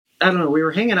I don't know, we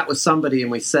were hanging out with somebody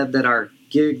and we said that our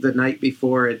gig the night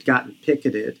before had gotten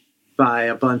picketed by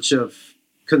a bunch of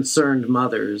concerned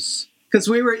mothers. Because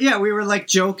we were like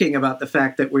joking about the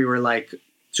fact that we were like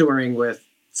touring with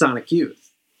Sonic Youth.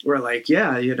 We're like,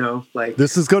 yeah, like...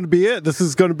 This is going to be it. This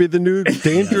is going to be the new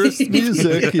dangerous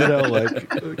music.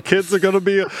 Like kids are going to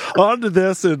be onto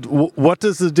this. And what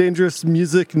does the dangerous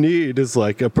music need is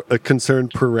like a concerned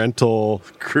parental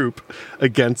group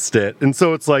against it. And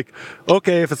so it's like,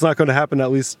 okay, if it's not going to happen,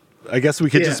 at least I guess we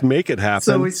could just make it happen.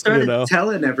 So we started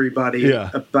telling everybody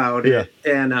about it.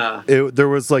 And there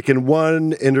was like in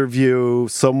one interview,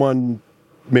 someone,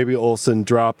 maybe Olsen,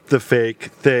 dropped the fake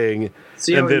thing.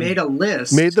 So we made a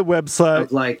list. Made the website.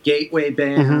 Of like gateway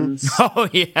bands. Mm-hmm. Oh,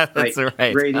 yeah, that's like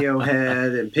right.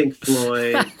 Radiohead and Pink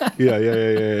Floyd.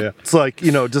 Yeah. It's like,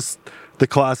 just the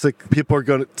classic. People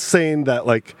are saying that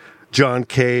like John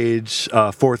Cage,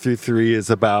 433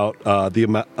 is about the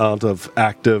amount of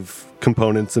active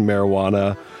components in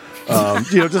marijuana.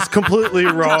 Just completely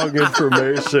wrong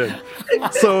information.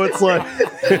 So it's like...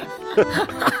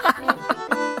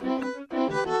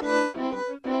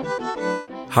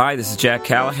 Hi, this is Jack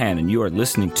Callahan, and you are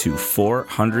listening to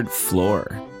 400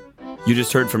 Floor. You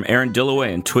just heard from Aaron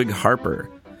Dilloway and Twig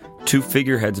Harper, two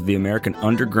figureheads of the American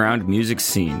underground music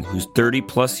scene whose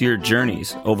 30-plus year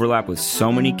journeys overlap with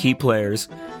so many key players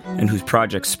and whose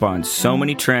projects spawn so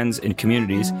many trends and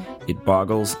communities it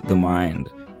boggles the mind.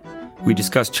 We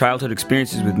discuss childhood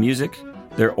experiences with music,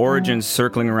 their origins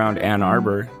circling around Ann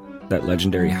Arbor, that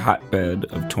legendary hotbed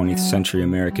of 20th century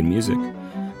American music,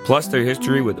 plus their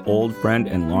history with old friend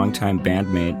and longtime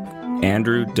bandmate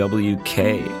Andrew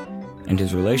W.K. and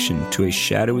his relation to a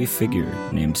shadowy figure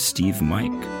named Steve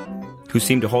Mike, who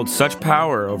seemed to hold such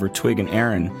power over Twig and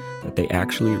Aaron that they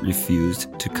actually refused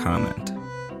to comment.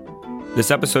 This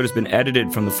episode has been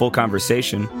edited from the full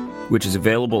conversation, which is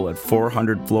available at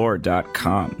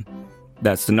 400floor.com.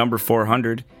 That's the number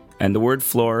 400 and the word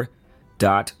floor.com.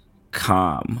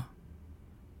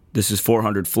 This is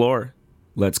 400 Floor.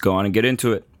 Let's go on and get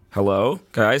into it. Hello,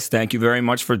 guys. Thank you very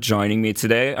much for joining me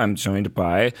today. I'm joined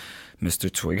by Mr.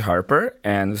 Twig Harper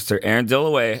and Mr. Aaron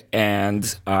Dilloway,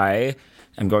 and I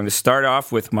am going to start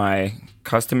off with my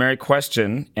customary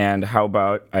question, and how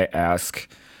about I ask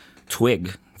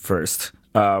Twig first.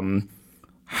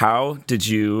 How did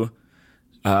you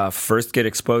first get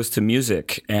exposed to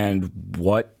music, and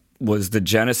what was the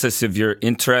genesis of your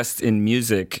interest in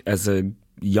music as a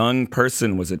young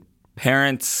person? Was it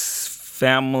parents,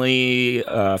 family,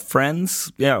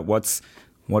 friends? Yeah, what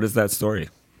is that story?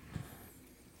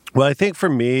 Well, I think for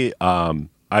me,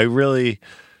 I really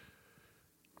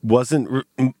wasn't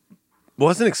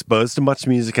exposed to much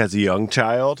music as a young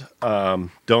child. Don't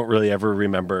really ever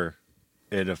remember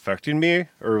it affecting me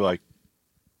or like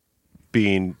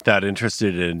being that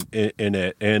interested in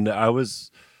it. And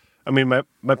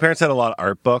my parents had a lot of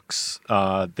art books.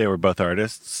 They were both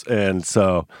artists, and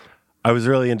so I was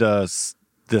really into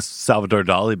this Salvador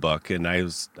Dali book, and I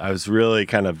was really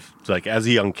kind of like, as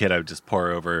a young kid, I would just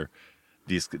pore over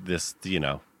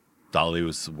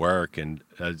Dali's work, and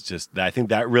I think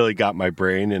that really got my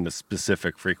brain in a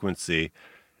specific frequency.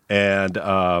 And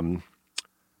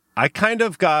I kind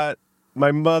of got,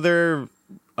 my mother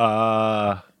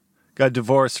got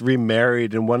divorced,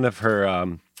 remarried, and one of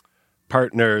her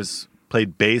partners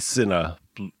played bass in a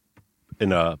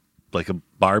like a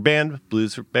bar band,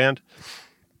 blues band.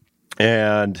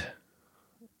 And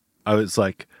I was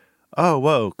like, oh,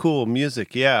 whoa, cool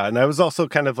music. Yeah. And I was also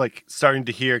kind of like starting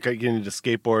to getting into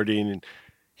skateboarding and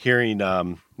hearing,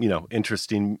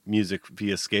 interesting music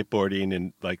via skateboarding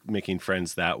and like making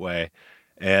friends that way.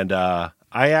 And I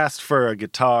asked for a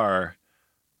guitar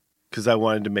because I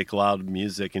wanted to make loud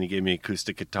music, and he gave me an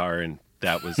acoustic guitar, and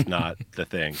that was not the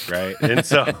thing, right? And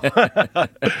so,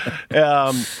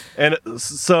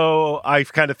 so I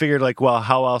kind of figured, like, well,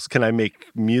 how else can I make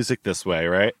music this way,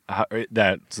 right?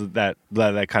 That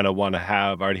I kind of want to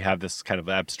already have this kind of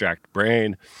abstract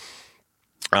brain,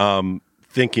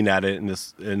 thinking at it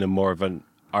in a more of an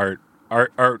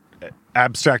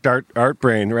abstract art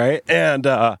brain, right? And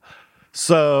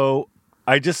so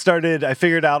I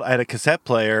figured out I had a cassette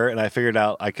player, and I figured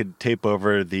out I could tape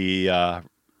over the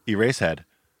erase head.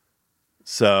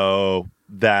 So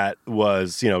that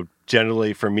was,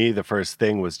 generally for me, the first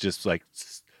thing was just like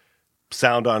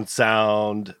sound on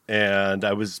sound. And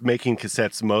I was making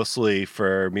cassettes mostly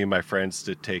for me and my friends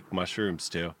to take mushrooms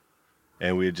to.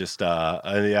 And we just,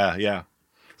 yeah.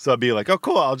 So I'd be like, oh,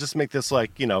 cool. I'll just make this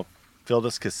fill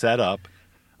this cassette up.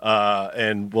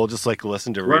 And we'll just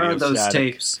listen to radio static. Where are those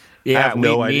tapes? Yeah,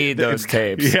 we need those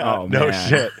tapes. Yeah, oh, no man.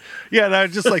 shit. Yeah, and I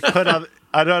just put on,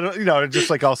 I don't, just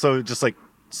also just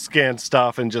scan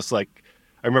stuff and just like,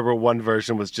 I remember one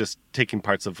version was just taking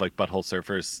parts of like Butthole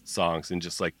Surfers songs and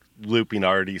just like looping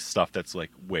already stuff that's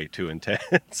like way too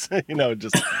intense,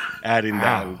 just adding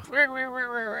that.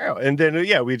 And then,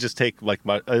 yeah, we just take like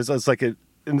it's like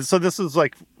and so this was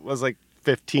like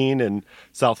 15 in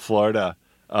South Florida.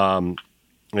 And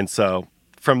so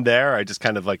from there, I just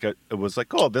kind of like, it was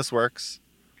like, oh, this works.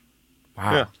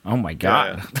 Wow. Yeah. Oh my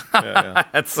God. Yeah.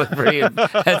 That's a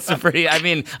pretty, I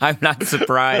mean, I'm not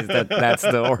surprised that that's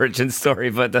the origin story,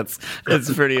 but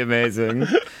it's pretty amazing.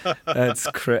 That's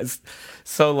Chris.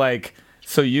 So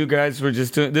you guys were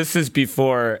just doing, this is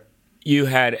before you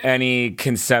had any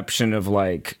conception of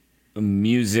like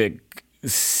music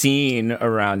scene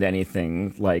around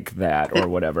anything like that or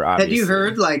whatever. Obviously. Had you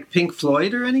heard like Pink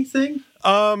Floyd or anything?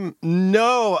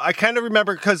 No, I kind of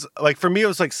remember because like for me, it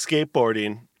was like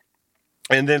skateboarding.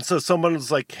 And then so someone was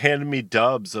like handing me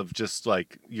dubs of just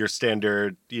like your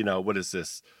standard, what is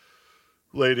this?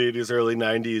 Late 80s, early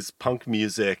 90s punk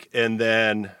music. And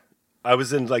then I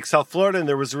was in like South Florida and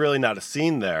there was really not a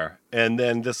scene there. And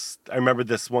then I remember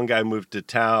this one guy moved to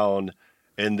town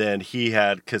and then he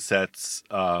had cassettes.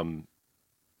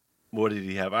 What did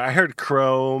he have? I heard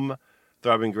Chrome,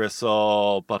 Throbbing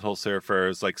Gristle, Butthole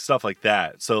Surfers, like stuff like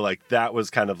that. So like that was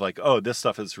kind of like, oh, this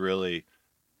stuff is really...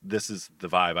 This is the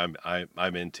vibe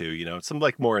I'm into, some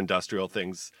like more industrial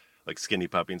things like Skinny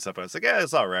Puppy and stuff. I was like, yeah,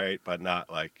 it's all right, but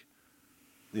not like.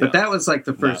 But that was like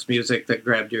the first music that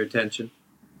grabbed your attention.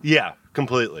 Yeah,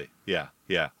 completely. Yeah.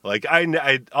 Like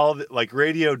like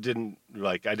radio didn't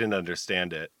like I didn't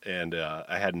understand it, and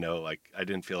I had I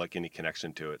didn't feel like any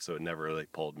connection to it, so it never really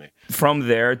pulled me. From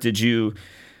there, did you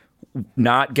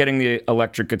not getting the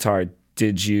electric guitar?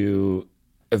 Did you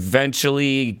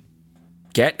eventually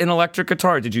get an electric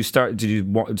guitar? Did you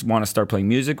want to start playing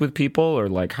music with people, or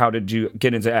like how did you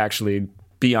get into actually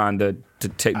beyond taking the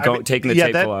tape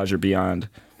collage or beyond?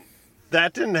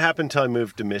 That didn't happen until I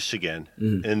moved to Michigan,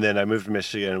 and then I moved to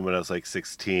Michigan when I was like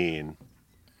 16,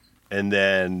 and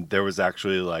then there was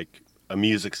actually like a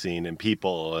music scene and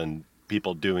people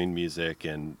doing music,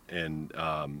 and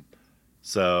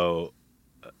so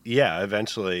yeah,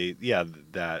 eventually, yeah,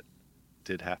 that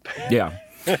did happen. Yeah.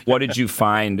 What did you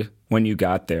find when you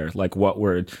got there? Like what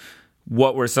were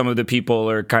some of the people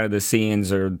or kind of the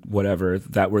scenes or whatever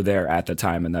that were there at the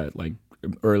time in that like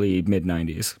early mid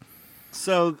 90s?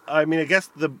 So, I mean, I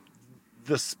guess the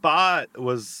spot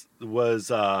was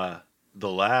the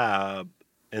lab,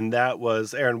 and that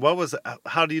was Aaron.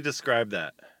 How do you describe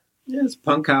that? Yeah, it's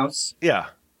punk house. Yeah.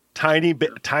 Tiny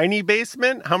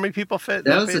basement? How many people fit in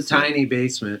that that was basement? a tiny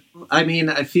basement. I mean,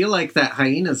 I feel like that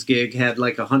Hyenas gig had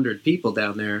like 100 people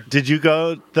down there. Did you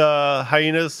go the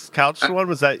Hyenas couch one?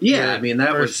 Was that I mean,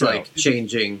 that was show? like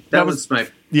changing. That was my...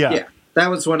 Yeah. That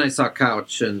was when I saw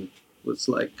Couch and was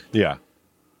like... Yeah.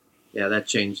 Yeah, that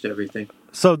changed everything.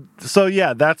 So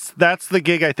yeah, that's the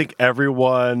gig I think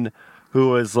everyone who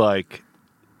was like...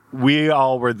 We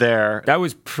all were there. That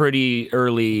was pretty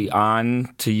early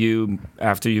on to you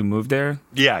after you moved there?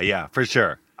 Yeah, for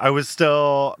sure. I was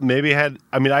still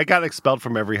I got expelled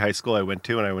from every high school I went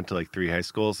to, and I went to like 3 high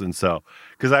schools. And so,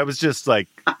 because I was just like,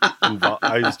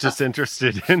 I was just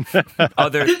interested in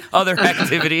other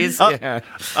activities.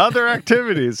 Other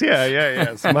activities.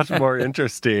 Yeah. It's much more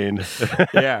interesting.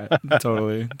 Yeah,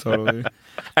 totally.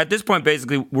 At this point,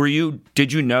 basically,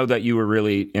 did you know that you were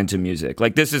really into music?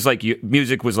 Like this is like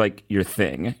music was like your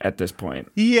thing at this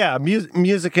point. Yeah,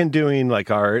 music and doing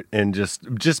like art and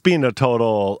just being a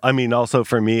total. I mean, also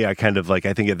for me, I kind of like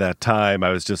I think at that time I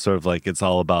was just sort of like it's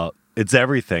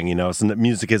everything, So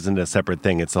music isn't a separate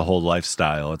thing; it's a whole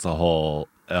lifestyle. It's a whole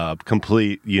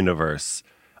complete universe.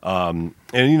 And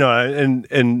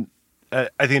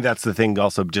I think that's the thing.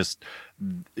 Also, just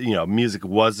music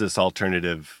was this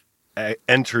alternative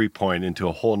entry point into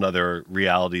a whole nother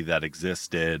reality that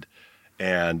existed,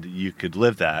 and you could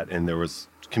live that, and there was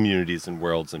communities and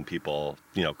worlds and people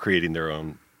creating their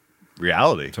own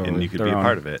reality, totally. And you could be a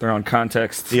part of it, their own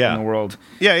context in the world.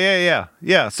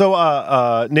 Yeah.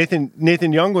 So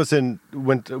Nathan Young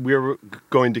we were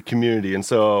going to community, and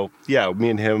so me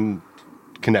and him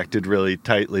connected really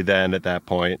tightly then at that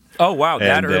point. Oh wow,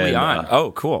 that early on.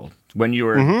 Oh cool. When you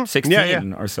were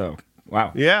 16 or so.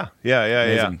 Wow. Yeah.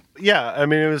 Amazing. Yeah. I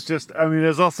mean, it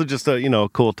was also just a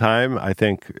cool time. I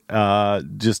think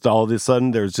just all of a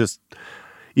sudden there's just,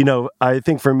 I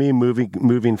think for me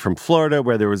moving from Florida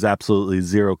where there was absolutely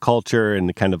zero culture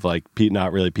and kind of like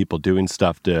not really people doing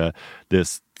stuff to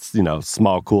this,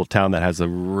 small, cool town that has a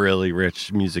really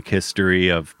rich music history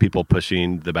of people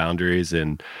pushing the boundaries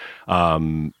and, our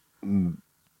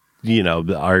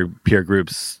peer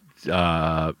groups,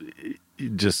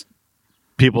 just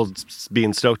people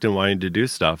being stoked and wanting to do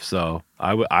stuff. So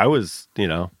I was,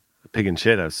 pig and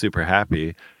shit. I was super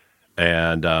happy.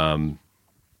 And,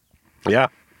 yeah.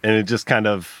 And it just kind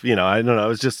of, I don't know, it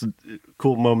was just a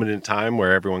cool moment in time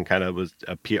where everyone kind of was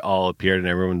all appeared and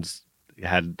everyone's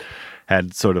had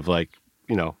sort of like,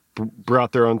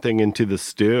 brought their own thing into the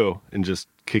stew and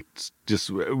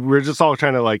we're just all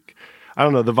trying to like, I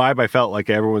don't know, the vibe I felt like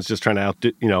everyone's just trying to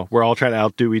outdo, we're all trying to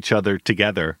outdo each other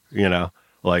together,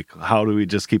 like, how do we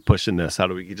just keep pushing this? How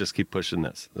do we just keep pushing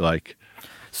this? Like,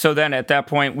 so then at that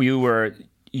point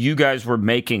you guys were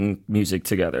making music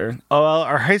together. Oh, well,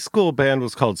 our high school band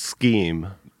was called Scheme,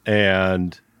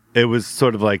 and it was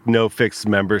sort of like no fixed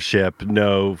membership,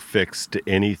 no fixed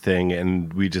anything,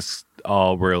 and we just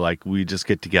all were like, we just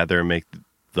get together and make,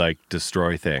 like,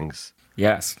 destroy things.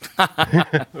 Yes.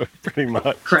 Pretty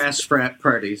much. Crash frat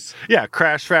parties. Yeah,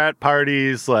 crash frat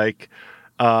parties, like,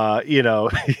 try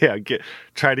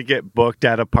to get booked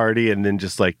at a party and then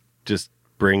just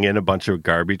bring in a bunch of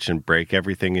garbage and break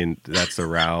everything that's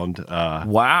around.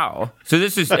 Wow. So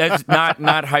it's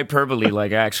not hyperbole,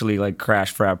 like actually like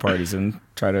crash frat parties and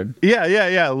try to...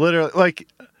 Yeah. Literally, like,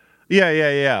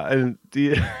 yeah. And,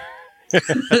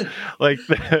 like,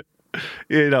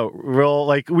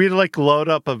 we'd like load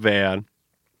up a van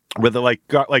with like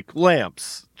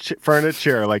lamps,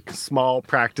 furniture, like small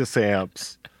practice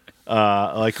amps,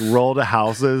 like roll to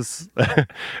houses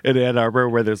in Ann Arbor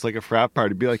where there's like a frat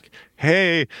party. Be like,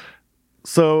 hey,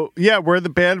 so yeah, we're the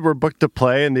band, we're booked to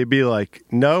play, and they'd be like,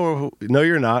 no,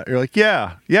 you're not. You're like,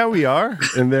 yeah, we are,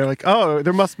 and they're like, oh,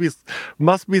 there must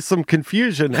be some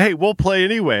confusion. Hey, we'll play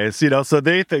anyways, so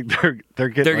they think they're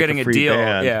getting a free deal,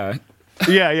 band. yeah.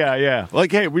 Yeah.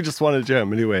 Like, hey, we just want to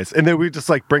jam anyways. And then we just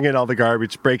like bring in all the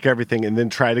garbage, break everything, and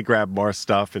then try to grab more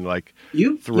stuff and like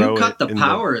you cut the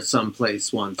power at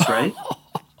someplace once, right?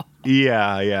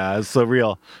 Yeah. It's so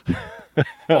real.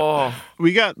 Oh.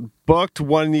 We got booked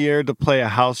one year to play a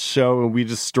house show and we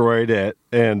destroyed it.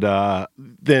 And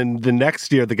then the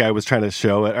next year the guy was trying to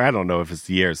show it. Or I don't know if it's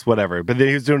years, whatever. But then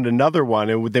he was doing another one,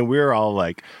 and then we were all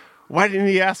like, why didn't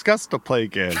he ask us to play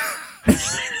again?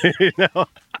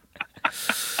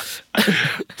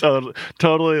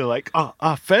 Totally like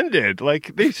offended,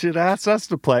 like they should ask us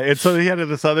to play. And so he had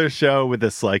this other show with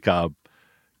this like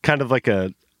kind of like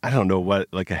a, I don't know what,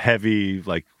 like a heavy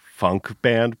like funk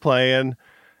band playing,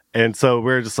 and so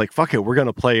we're just like, fuck it, we're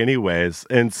gonna play anyways.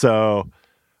 And so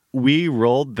we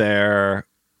rolled there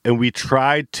and we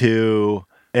tried to,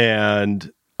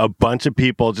 and a bunch of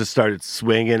people just started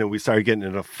swinging and we started getting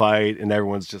in a fight and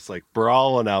everyone's just like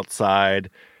brawling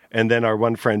outside. And then our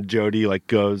one friend Jody like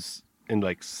goes and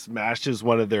like smashes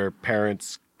one of their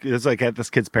parents. It's like at this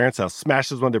kid's parents' house.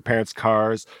 Smashes one of their parents'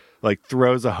 cars. Like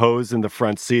throws a hose in the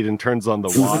front seat and turns on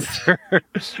the water.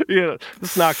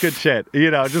 It's not good shit.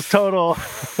 Just total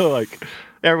like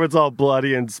everyone's all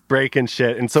bloody and breaking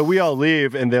shit. And so we all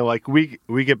leave, and then like we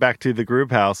get back to the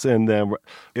group house, and then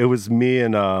it was me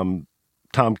and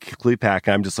Tom Klepak.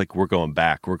 I'm just like, we're going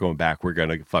back. We're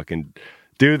gonna fucking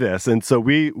do this. And so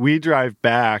we drive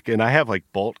back, and I have like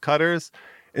bolt cutters,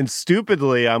 and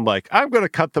stupidly I'm like, I'm gonna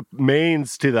cut the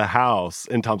mains to the house,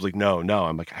 and Tom's like, no.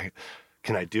 I'm like,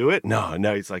 can I do it? No.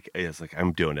 He's like,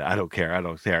 I'm doing it. I don't care.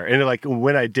 And like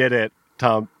when I did it,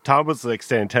 Tom was like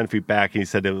standing 10 feet back, and he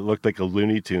said it looked like a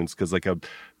Looney Tunes because like a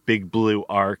big blue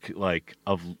arc like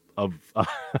of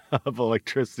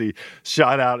electricity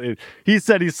shot out. And he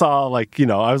said he saw like,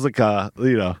 I was like a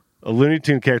Looney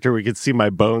Tune character where you could see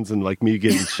my bones and like me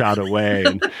getting shot away,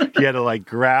 and he had to like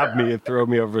grab me and throw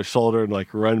me over his shoulder and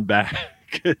like run back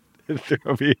and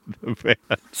throw me in the van.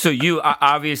 So you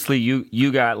obviously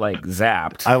you got like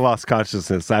zapped. I lost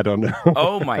consciousness. I don't know.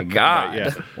 Oh my god!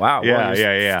 Yeah. Wow. Yeah,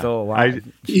 yeah. Still alive.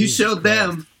 You showed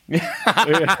them.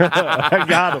 I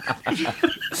got him.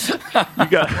 You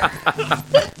got.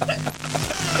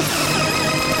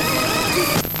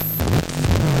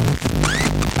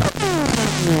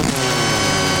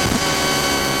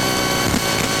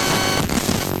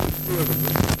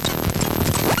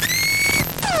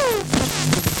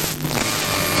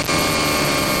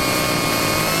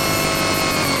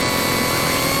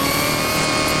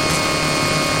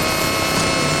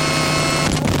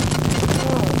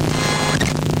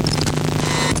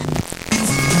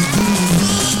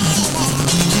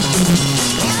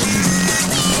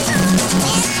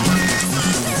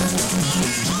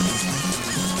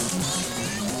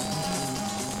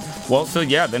 Well, so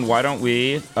yeah, then why don't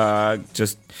we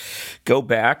just go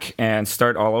back and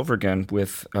start all over again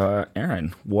with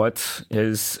Aaron? What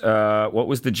was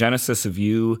the genesis of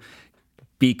you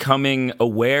becoming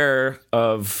aware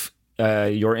of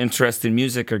your interest in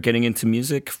music or getting into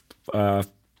music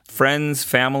friends,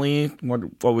 family?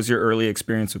 What was your early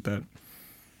experience with that?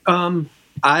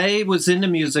 I was into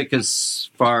music as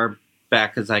far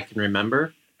back as I can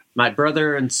remember. My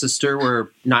brother and sister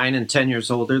were 9 and 10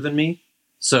 years older than me,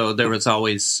 so there was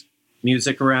always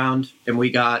music around, and we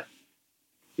got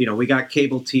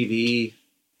cable TV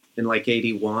in like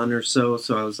 81 or so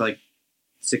I was like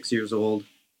 6 years old.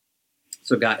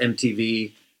 So got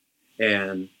MTV,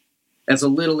 and as a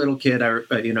little kid, I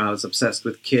was obsessed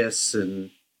with Kiss,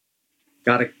 and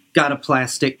got a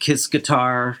plastic Kiss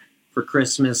guitar for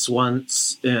Christmas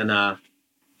once, and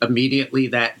immediately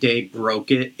that day broke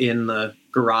it in the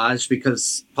garage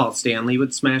because Paul Stanley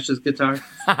would smash his guitar,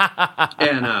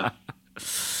 and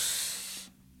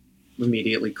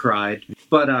immediately cried.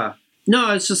 But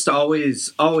no, it's just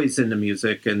always into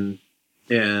music, and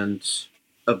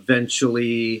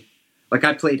eventually, like,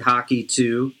 I played hockey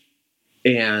too,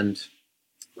 and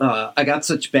I got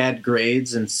such bad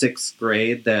grades in 6th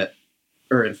grade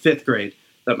or in 5th grade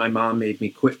that my mom made me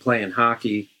quit playing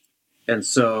hockey. And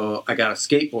so I got a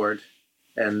skateboard,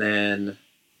 and then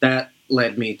that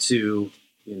led me to,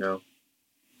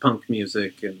 punk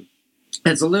music. And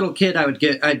as a little kid, I'd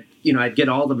get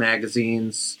all the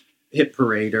magazines, Hit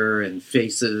Parader and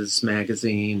Faces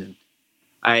magazine. And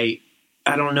I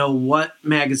don't know what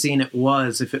magazine it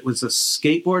was, if it was a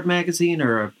skateboard magazine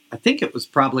or I think it was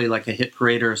probably like a Hit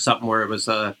Parader or something where it was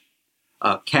a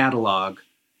catalog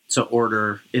to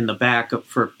order in the back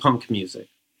for punk music.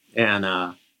 And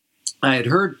I had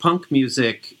heard punk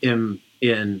music in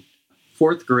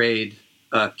 4th grade.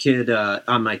 A kid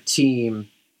on my team,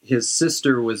 his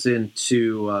sister was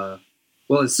into,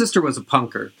 his sister was a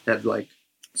punker, had like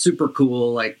super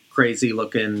cool, like crazy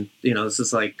looking, this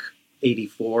is like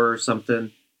 84 or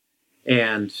something.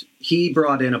 And he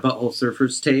brought in a Butthole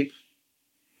Surfers tape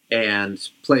and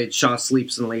played Shaw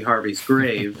Sleeps in Lee Harvey's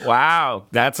Grave. Wow.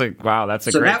 That's a great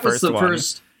first one.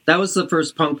 That was the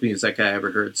first punk music I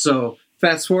ever heard. So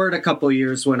fast forward a couple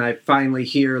years when I finally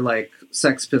hear like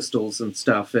Sex Pistols and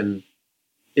stuff, and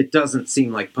it doesn't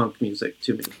seem like punk music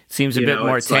to me. Seems a bit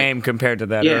more tame compared to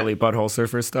that early Butthole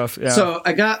Surfer stuff. Yeah. So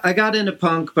I got into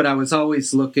punk, but I was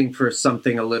always looking for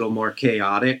something a little more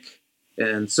chaotic.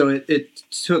 And so it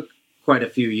took quite a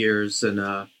few years,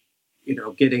 and,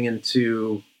 getting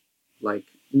into like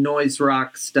noise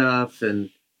rock stuff, and,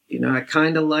 I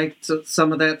kind of liked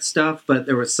some of that stuff, but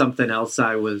there was something else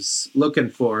I was looking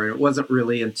for. And it wasn't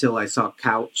really until I saw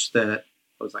Couch that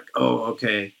I was like, oh,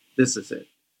 okay, this is it.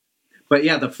 But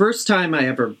yeah, the first time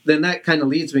then that kind of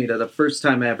leads me to the first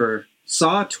time I ever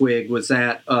saw Twig was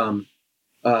at the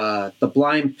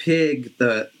Blind Pig.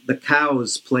 The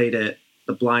Cows played at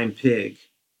the Blind Pig.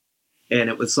 And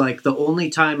it was like the only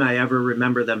time I ever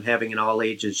remember them having an all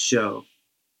ages show.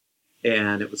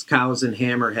 And it was Cows and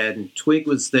Hammerhead, and Twig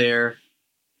was there,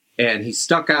 and he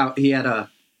stuck out. He had a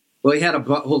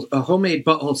homemade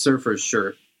Butthole Surfers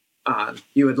shirt on.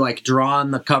 You would like draw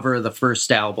on the cover of the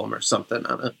first album or something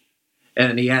on it.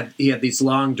 And he had these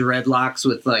long dreadlocks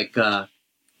with like, what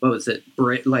was it?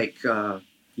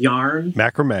 Yarn?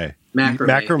 Macrame.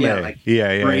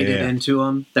 Yeah, braided into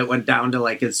them that went down to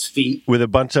like his feet. With a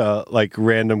bunch of like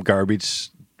random garbage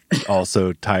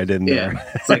also tied in there.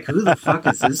 It's like, who the fuck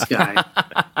is this guy?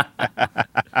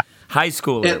 High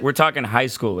schooler. We're talking high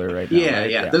schooler right now. Yeah, right?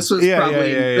 yeah. This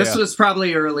was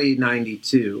probably early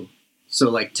 92. So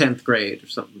like 10th grade or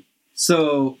something.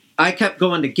 So I kept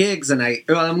going to gigs, and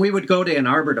we would go to Ann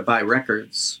Arbor to buy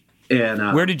records.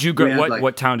 And where did you grow?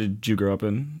 What town did you grow up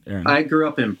in, Aaron? I grew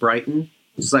up in Brighton.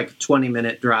 It's like a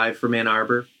 20-minute drive from Ann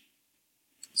Arbor.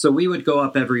 So we would go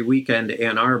up every weekend to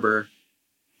Ann Arbor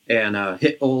and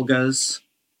hit Olga's,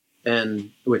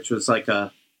 which was like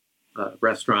a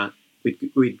restaurant.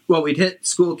 We'd hit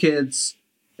School Kids,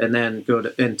 and then go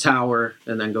to Tower,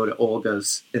 and then go to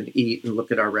Olga's and eat and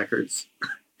look at our records.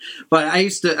 But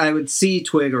I would see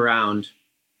Twig around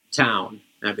town,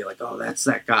 and I'd be like, oh, that's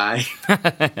that guy.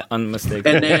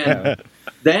 Unmistakable. And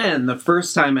then the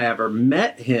first time I ever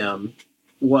met him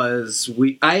was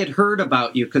I had heard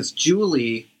about you because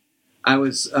Julie, I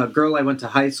was a girl I went to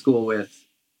high school with.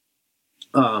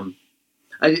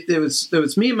 It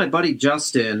was me and my buddy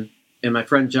Justin and my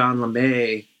friend John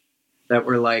LeMay that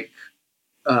were like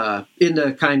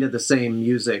into kind of the same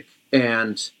music,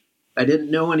 and I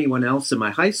didn't know anyone else in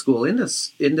my high school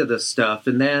into this stuff.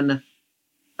 And then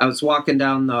I was walking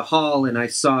down the hall, and I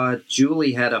saw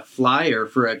Julie had a flyer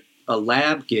for a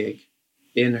lab gig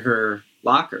in her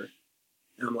locker.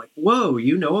 And I'm like, whoa,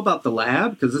 you know about the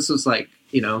lab? Because this was like,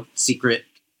 secret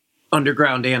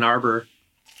underground Ann Arbor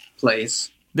place.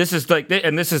 This is like,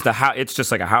 and this is the house. It's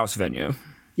just like a house venue.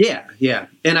 Yeah, yeah.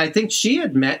 And I think she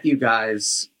had met you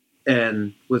guys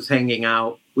and was hanging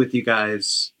out with you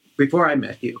guys before I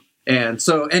met you. And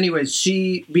so anyways,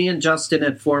 me and Justin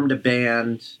had formed a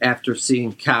band after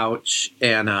seeing Couch,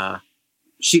 and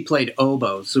she played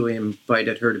oboe, so we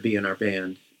invited her to be in our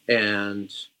band.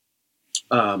 And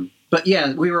but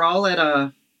yeah, we were all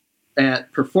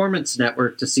at Performance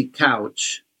Network to see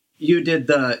Couch. You did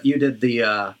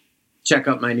the check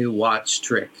out my new watch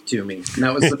trick to me. And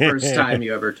that was the first time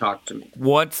you ever talked to me.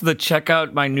 What's the check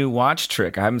out my new watch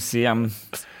trick?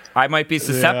 I might be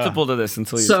susceptible to this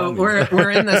until you tell me. So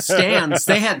we're in the stands.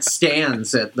 They had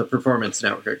stands at the Performance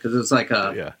Network because it was like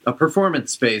a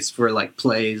performance space for like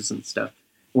plays and stuff.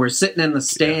 We're sitting in the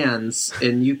stands,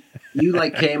 and you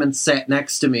like came and sat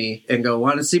next to me and go,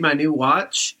 "Want to see my new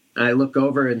watch?" And I look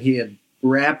over, and he had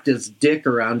wrapped his dick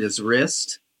around his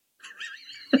wrist.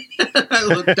 I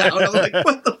looked down. I'm like,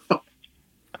 "What the fuck?"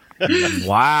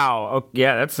 Wow. Oh,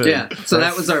 yeah, that's So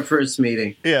that was our first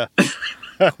meeting. Yeah.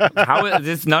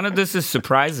 None of this is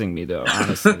surprising me, though,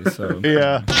 honestly. So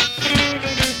Yeah.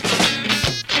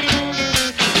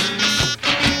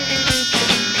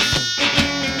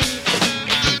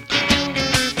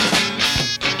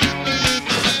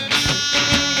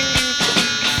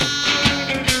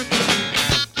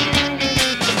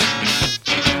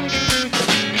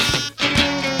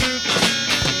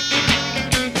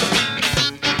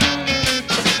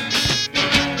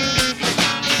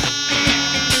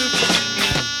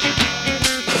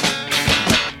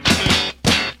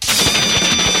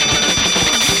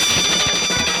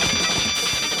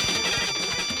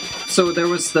 So there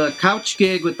was the Couch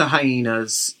gig with the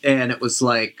Hyenas, and it was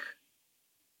like,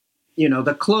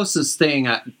 the closest thing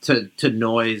to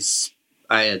noise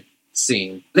I had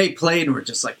seen. They played and were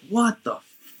just like, what the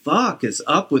fuck is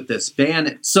up with this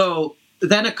band? So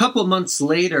then a couple months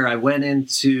later, I went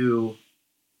into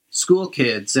School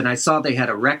Kids, and I saw they had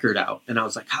a record out. And I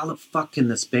was like, how the fuck can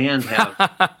this band have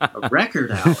a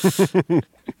record out?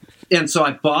 And so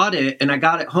I bought it, and I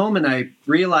got it home, and I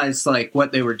realized, like,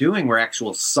 what they were doing were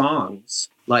actual songs.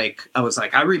 Like, I was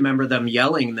like, I remember them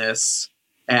yelling this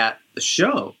at the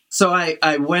show. So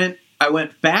I went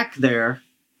back there,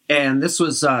 and this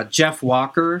was Jeff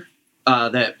Walker.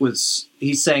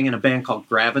 He sang in a band called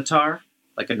Gravatar,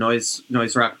 like a noise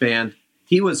rock band.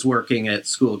 He was working at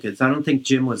School Kids. I don't think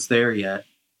Jim was there yet.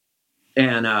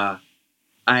 And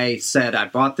I said, I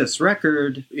bought this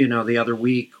record, the other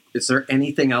week. Is there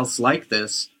anything else like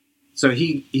this? So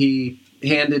he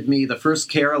handed me the first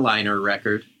Carolina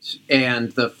record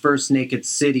and the first Naked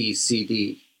City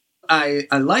CD. I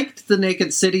liked the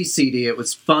Naked City CD. It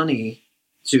was funny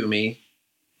to me,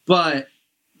 but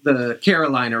the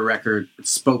Carolina record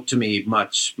spoke to me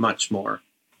much, much more.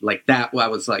 Like that, I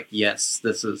was like, yes,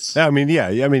 this is... I mean,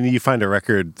 you find a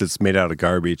record that's made out of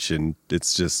garbage, and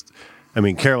it's just...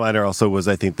 Carolina also was,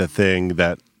 I think, the thing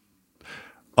that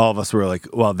all of us were like,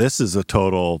 well, this is a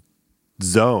total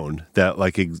zone that,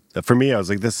 like, for me, I was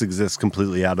like, this exists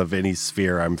completely out of any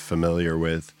sphere I'm familiar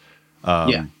with.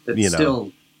 It's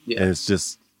still... Yeah. And it's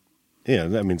just,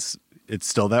 it's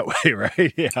still that way,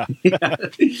 right? Yeah. Yeah.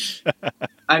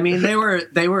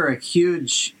 They were a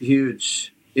huge,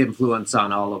 huge influence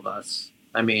on all of us.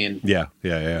 Yeah.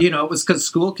 It was because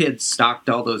School Kids stocked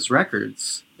all those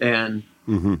records. And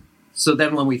so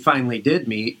then when we finally did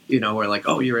meet, we're like,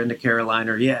 oh, you're into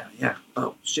Carolina? Yeah.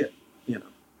 Oh, shit.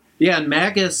 Yeah, and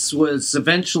Magus was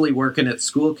eventually working at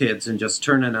School Kids and just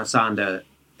turning us on to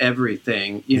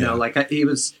everything. He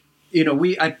was,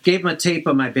 I gave him a tape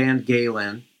of my band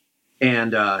Galen,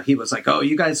 and he was like, oh,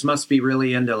 you guys must be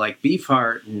really into like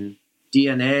Beefheart and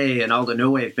DNA and all the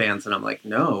no wave bands. And I'm like,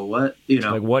 no, what?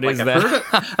 What is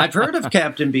that? I've heard of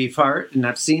Captain Beefheart, and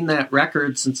I've seen that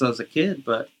record since I was a kid.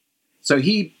 But so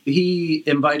he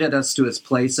invited us to his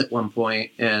place at one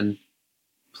point and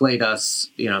played us,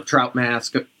 Trout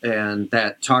Mask and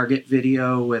that Target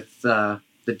video with the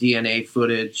DNA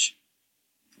footage.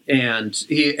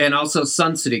 And also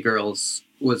Sun City Girls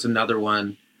was another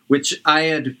one, which I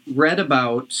had read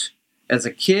about as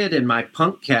a kid in my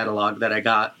punk catalog that I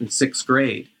got in 6th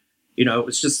grade. It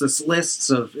was just this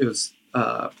it was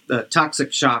the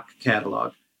Toxic Shock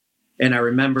catalog. And I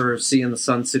remember seeing the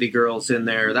Sun City Girls in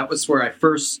there. That was where I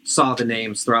first saw the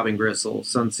names Throbbing Gristle,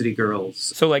 Sun City Girls.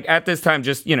 So like at this time,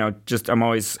 I'm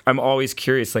always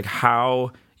curious, like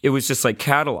how it was just like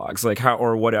catalogs, like how,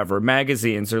 or whatever,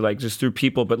 magazines, or like just through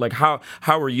people. But like how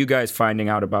were you guys finding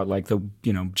out about like the,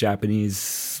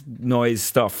 Japanese noise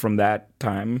stuff from that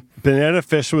time? Banana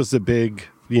Fish was a big,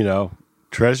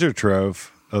 treasure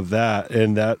trove of that.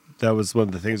 And that was one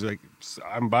of the things like,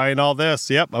 I'm buying all this.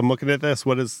 Yep. I'm looking at this.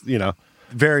 What is,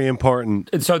 very important.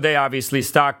 And so they obviously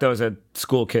stock those at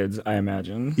school kids, I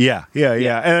imagine. Yeah.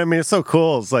 And I mean, it's so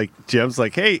cool. It's like Jim's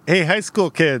like, hey, high school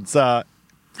kids,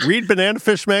 read Banana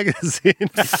Fish magazine.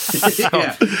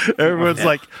 Everyone's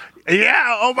like,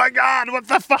 yeah, oh my God, what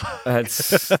the fuck?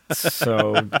 That's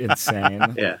so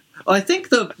insane. Yeah. Well, I think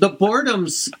the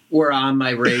Boredoms were on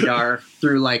my radar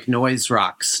through like noise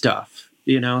rock stuff,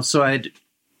 so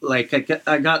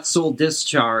I got Soul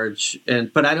Discharge,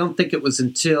 but I don't think it was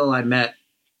until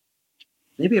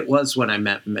maybe it was when I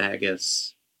met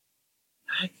Magus.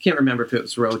 I can't remember if it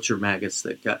was Roach or Magus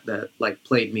that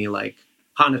played me like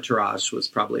Hanataraj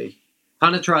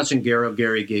and Garo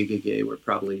Gary Gay were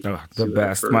probably the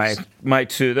best. My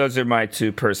two, those are my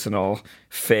two personal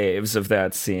faves of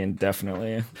that scene,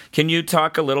 definitely. Can you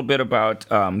talk a little bit about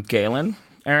Galen,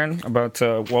 Aaron, about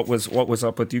what was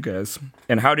up with you guys,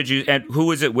 and who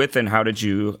was it with, and how did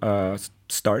you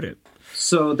start it?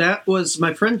 So that was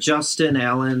my friend Justin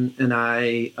Allen and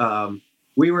I.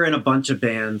 We were in a bunch of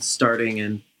bands starting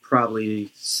in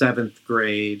probably 7th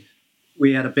grade.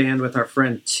 We had a band with our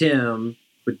friend Tim,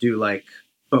 would do like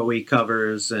Bowie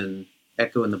covers and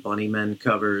Echo and the Bunnymen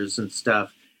covers and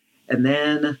stuff. And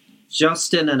then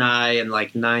Justin and I in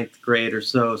like 9th grade or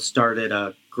so started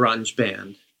a grunge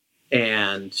band,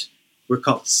 and we're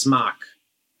called Smock,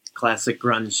 classic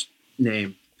grunge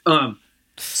name.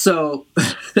 So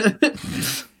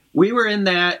we were in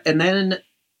that, and then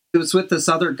it was with this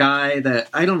other guy that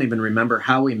I don't even remember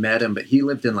how we met him, but he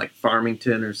lived in like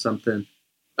Farmington or something.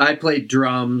 I played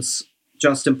drums,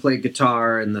 Justin played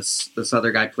guitar, and this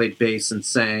other guy played bass and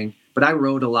sang. But I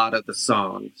wrote a lot of the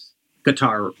songs,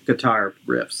 guitar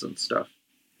riffs and stuff.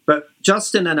 But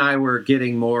Justin and I were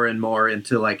getting more and more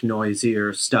into like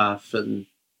noisier stuff and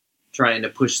trying to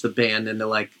push the band into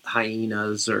like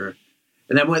Hyenas and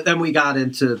then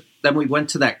we went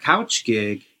to that Couch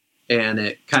gig, and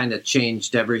it kind of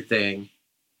changed everything.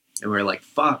 And we were like,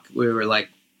 fuck.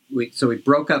 So we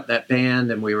broke up that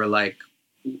band, and we were like,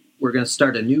 we're going to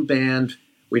start a new band.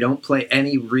 We don't play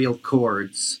any real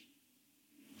chords.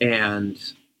 And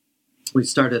we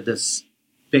started this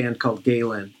band called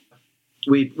Galen.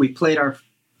 We played our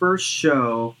first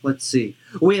show. Let's see.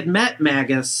 We had met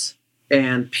Magus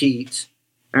and Pete.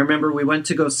 I remember we went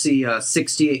to go see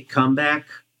 68 Comeback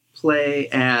play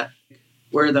at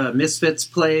where the Misfits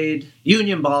played,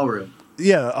 Union Ballroom.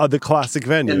 Yeah, the classic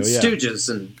venue. And yeah. Stooges.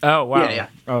 And, oh, wow. Yeah.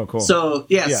 Oh, cool. So,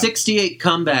 68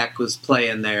 Comeback was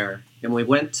playing there. And we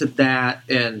went to that,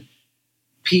 and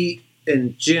Pete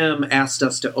and Jim asked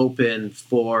us to open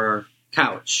for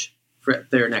Couch for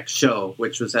their next show,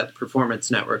 which was at the Performance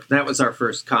Network. And that was our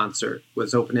first concert,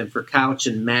 was opening for Couch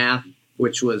and Math,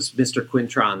 which was Mr.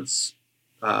 Quintron's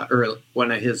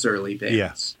one of his early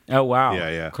bands. Yeah. Oh, wow.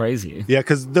 Yeah. Crazy. Yeah,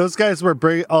 because those guys were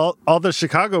bringing all the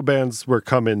Chicago bands were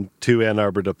coming to Ann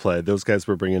Arbor to play. Those guys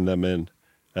were bringing them in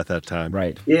at that time.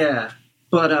 Right. Yeah.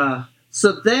 But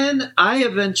so then I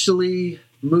eventually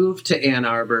moved to Ann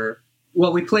Arbor.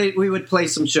 Well, we would play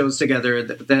some shows together.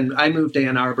 Then I moved to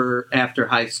Ann Arbor after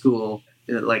high school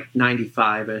in like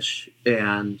 95-ish,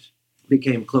 and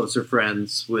became closer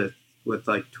friends with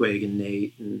like Twig and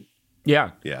Nate and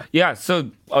Yeah.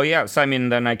 So, I mean,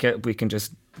 then we can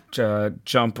just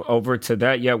jump over to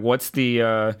that. Yeah. What's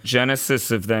the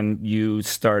genesis of then you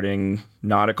starting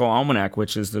Nautical Almanac,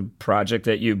 which is the project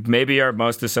that you maybe are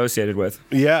most associated with?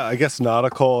 Yeah, I guess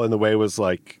Nautical in the way was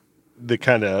like the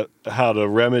kind of how to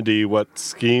remedy what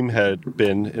Scheme had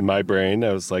been in my brain.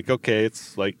 I was like, okay,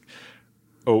 it's like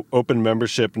open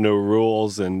membership, no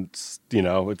rules, and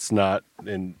it's not.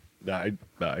 And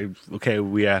okay,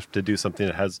 we have to do something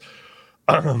that has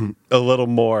a little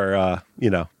more,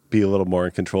 be a little more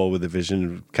in control with the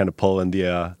vision, kind of pull in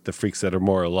the freaks that are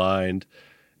more aligned.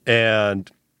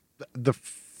 And the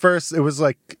first, it was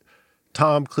like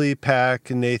Tom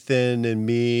Klepak, Nathan, and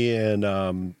me,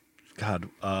 and God,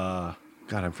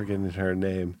 I'm forgetting her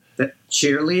name. The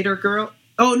cheerleader girl?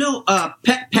 Oh no,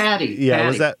 Patty. Yeah, Patty,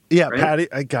 was that? Yeah, right?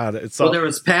 Patty. I got it. There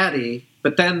was Patty,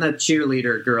 but then the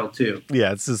cheerleader girl too.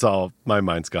 Yeah, this is all my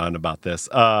mind's gone about this.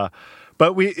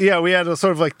 But we had a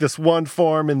sort of like this one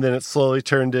form, and then it slowly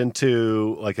turned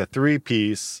into like a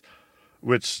 3-piece,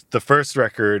 which the first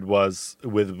record was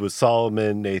with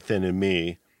Solomon, Nathan, and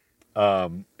me.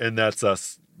 And that's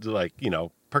us like,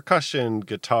 percussion,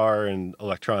 guitar, and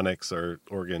electronics or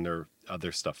organ or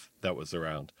other stuff that was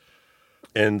around.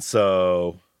 And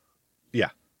so, yeah,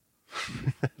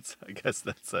 I guess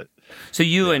that's it. So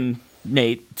you and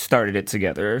Nate started it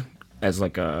together as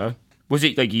like was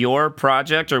it like your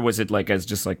project, or was it like as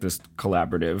just like this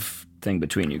collaborative thing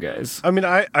between you guys. I mean,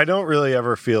 I don't really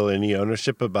ever feel any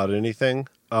ownership about anything.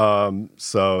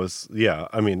 Yeah,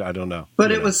 I mean, I don't know.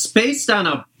 But it was based on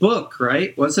a book,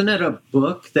 right? Wasn't it a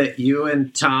book that you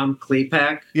and Tom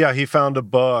Klepak? Yeah, he found a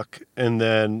book, and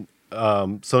then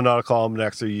so nautical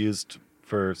almanacs are used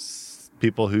for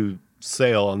people who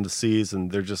sail on the seas,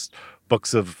 and they're just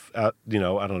books of, I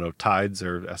don't know, tides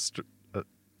or,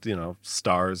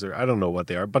 stars, or I don't know what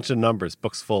they are. A bunch of numbers,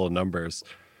 books full of numbers.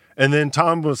 And then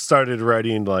Tom started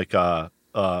writing like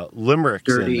limericks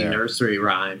Dirty in there. nursery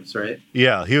rhymes, right?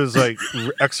 Yeah, he was like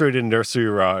X-rated nursery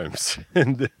rhymes.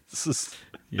 And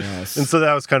yes. And so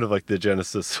that was kind of like the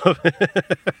genesis of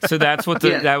it. So that's what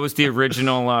that was the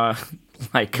original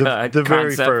the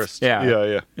very first.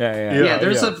 Yeah. Yeah,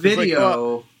 there's a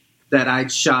video that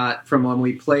I'd shot from when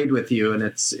we played with you, and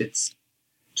it's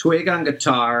Twig on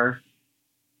guitar,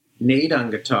 Nate on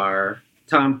guitar,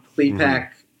 Tom Klepak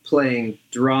playing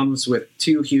drums with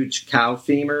two huge cow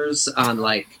femurs on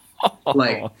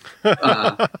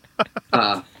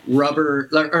rubber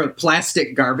or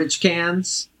plastic garbage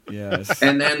cans. Yes.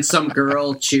 And then some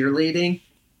girl cheerleading.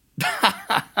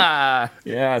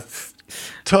 Yes.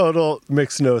 Total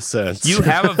makes no sense. You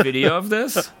have a video of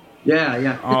this? Yeah.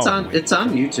 It's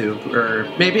on YouTube,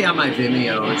 or maybe on my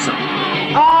Vimeo or something.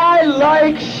 I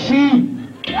like sheep.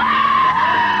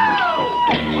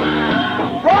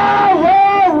 Rah,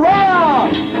 rah, rah!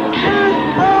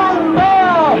 Sheep on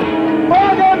board!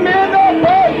 Put them in the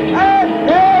boat and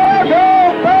here go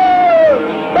bird!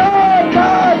 Bird,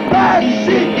 bird, back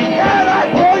seat, and I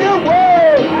pull you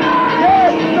word!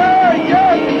 Yes, sir,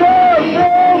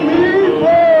 from me,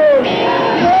 bird!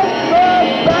 Yes, sir,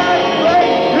 back,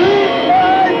 like, keep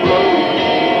my boot!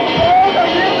 Put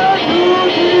them in the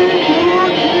doozy,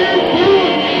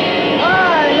 I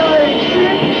like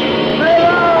sheep, and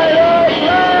I like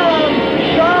lamb,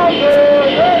 counter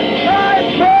the night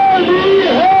belly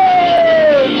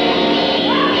head,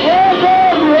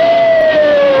 welcome home.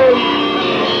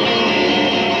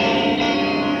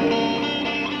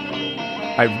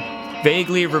 I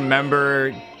vaguely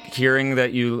remember hearing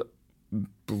that you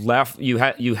left. You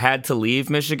had to leave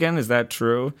Michigan. Is that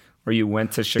true? Or you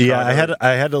went to Chicago? Yeah,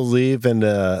 I had to leave in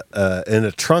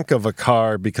a trunk of a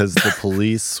car because the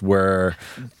police were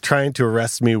trying to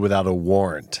arrest me without a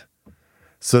warrant.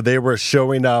 So they were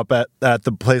showing up at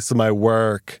the place of my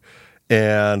work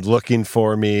and looking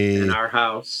for me In our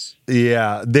house.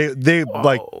 Yeah, they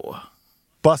like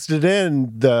busted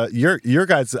in your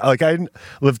guys. Like, I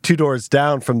lived 2 doors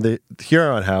down from the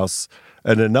Huron house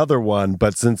and another one,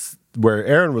 but since where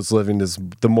Aaron was living is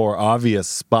the more obvious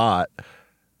spot,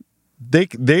 they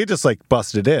just like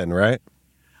busted in, right?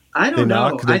 I don't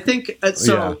know. I think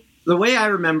so. Yeah. The way I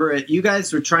remember it, you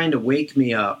guys were trying to wake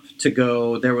me up to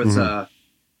go. There was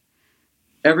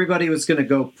everybody was going to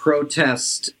go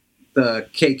protest the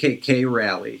KKK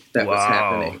rally that was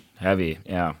happening. Heavy,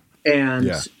 yeah.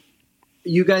 And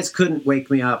you guys couldn't wake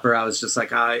me up, or I was just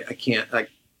like, I can't,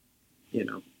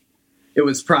 it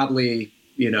was probably,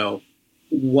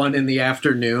 1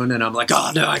 p.m, and I'm like,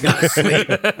 oh no, I gotta sleep.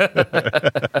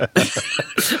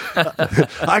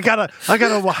 I gotta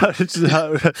watch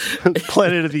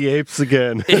Planet of the Apes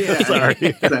again. Yeah, sorry.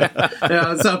 Exactly.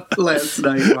 I was up last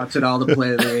night watching all the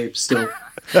Planet of the Apes still.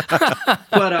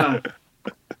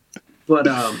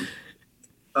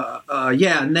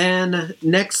 And then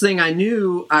next thing I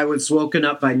knew, I was woken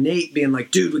up by Nate being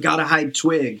like, dude, we gotta hide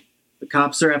Twig. The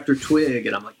cops are after Twig.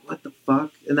 And I'm like, what the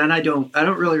fuck? And then I don't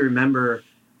really remember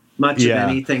much of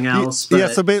anything else. But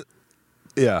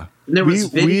and there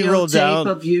was videotape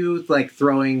of you like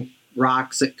throwing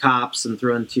rocks at cops and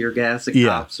throwing tear gas at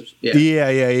cops.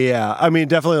 Yeah. I mean,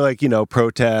 definitely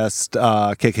protest,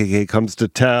 KKK comes to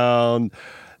town,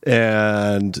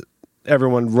 and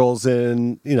everyone rolls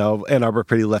in, Ann Arbor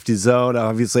pretty lefty zone.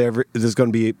 Obviously, there's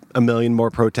going to be a million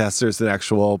more protesters than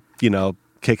actual,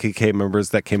 KKK members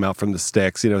that came out from the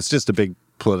sticks. It's just a big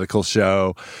political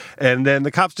show. And then the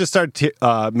cops just started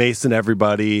macing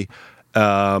everybody.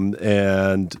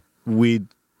 And we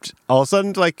all of a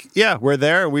sudden, we're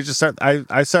there. And we just start,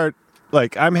 I start,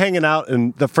 I'm hanging out,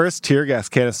 and the first tear gas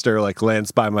canister, lands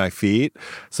by my feet.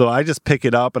 So I just pick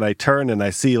it up and I turn and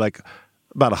I see, about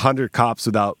 100 cops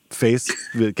without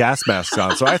gas masks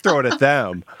on. So I throw it at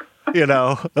them. It's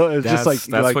just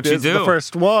that's what you do. The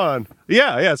first one.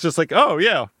 Yeah. It's just oh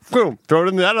yeah, boom, throw it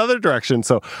in that other direction.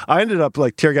 So I ended up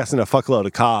tear gassing a fuckload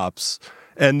of cops,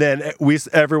 and then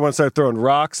everyone started throwing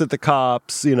rocks at the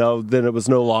cops. Then it was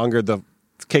no longer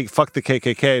fuck the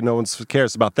KKK. No one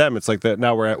cares about them. It's that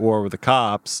now we're at war with the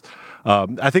cops.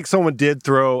 I think someone did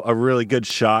throw a really good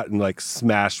shot and like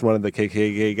smashed one of the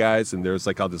KKK guys, and there's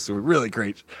like all this really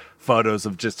great photos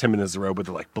of just him in his robe with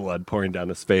like blood pouring down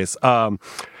his face.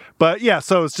 But yeah,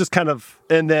 so it's just kind of,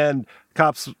 and then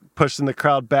cops pushing the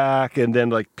crowd back, and then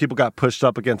like people got pushed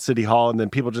up against City Hall, and then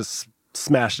people just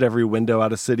smashed every window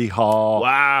out of City Hall.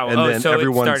 Wow. And then so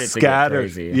everyone it started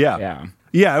scattered. to get crazy.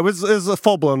 Yeah, it was a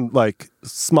full-blown, like,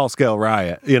 small-scale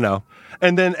riot, you know?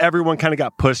 And then everyone kind of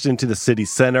got pushed into the city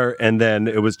center, and then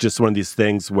it was just one of these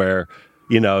things where,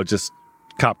 you know, just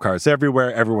cop cars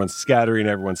everywhere, everyone's scattering,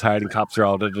 everyone's hiding, cops are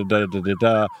all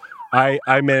da-da-da-da-da-da.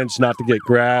 I managed not to get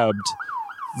grabbed,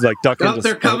 like, ducking into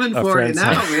they're coming for you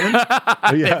now, man.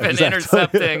 Yeah, They've been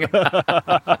intercepting.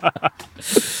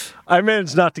 I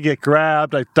managed not to get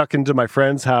grabbed. I duck into my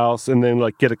friend's house and then,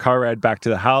 like, get a car ride back to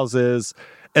the houses.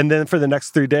 And then for the next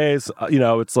 3 days, you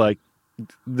know, it's like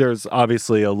there's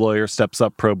obviously a lawyer steps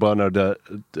up pro bono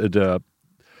to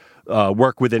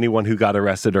work with anyone who got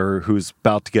arrested or who's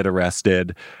about to get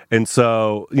arrested. And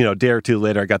so, you know, a day or two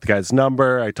later, I got the guy's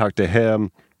number. I talked to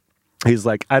him. He's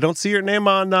like, I don't see your name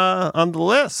on the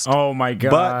list. Oh my God.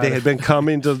 But they've been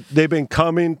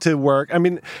coming to work. I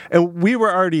mean, and we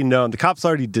were already known. The cops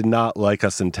already did not like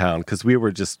us in town because we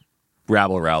were just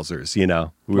rabble rousers, you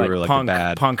know. We were like punk, a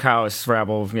bad punk house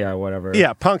rabble, yeah, whatever.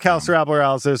 Yeah, punk house rabble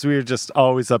rousers. We were just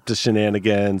always up to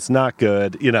shenanigans, not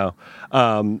good, you know.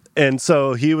 And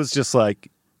so he was just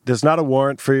like, there's not a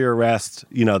warrant for your arrest.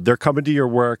 You know, they're coming to your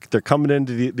work. They're coming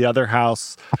into the other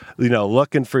house, you know,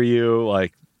 looking for you.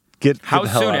 Like, get How the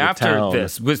hell soon out of after town.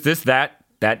 this? Was this that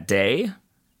day?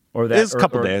 Or that? It was a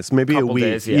couple days, maybe a week.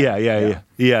 Days, yeah.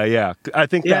 I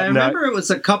think Yeah, that I remember it was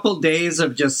a couple days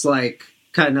of just like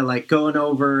kind of like going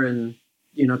over and,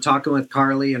 you know, talking with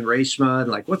Carly and Reshma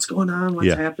and like, what's going on?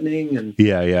 What's happening? And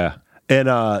yeah. And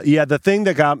the thing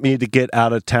that got me to get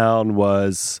out of town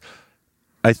was,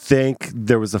 I think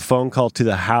there was a phone call to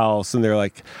the house and they're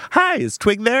like, hi, is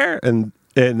Twig there? And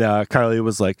Carly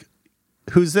was like,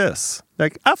 who's this?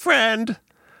 Like, a friend.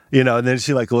 You know, and then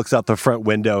she like looks out the front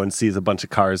window and sees a bunch of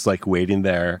cars like waiting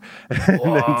there. And then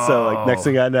so like next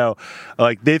thing I know,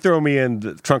 like they throw me in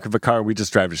the trunk of a car and we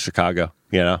just drive to Chicago,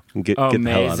 you know, and get the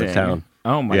hell out of town.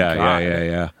 Oh my God.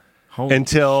 Yeah. Holy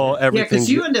Until shit. everything. yeah, because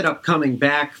you ended up coming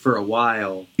back for a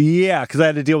while. Yeah, because I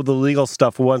had to deal with the legal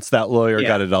stuff once that lawyer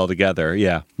got it all together.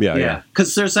 Yeah.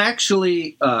 Because there's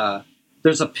actually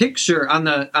there's a picture on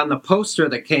the poster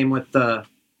that came with the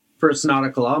First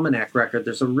Nautical Almanac record.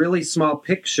 There's a really small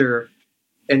picture,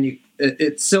 and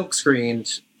it's silk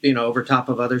screened, you know, over top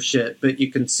of other shit. But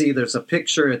you can see there's a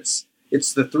picture. It's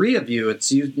the three of you.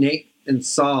 It's you, Nate, and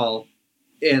Saul,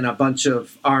 and a bunch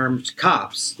of armed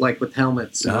cops, like with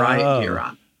helmets and riot gear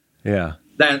on. Yeah.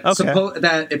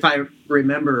 That if I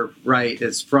remember right,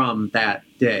 is from that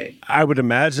day. I would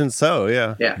imagine so.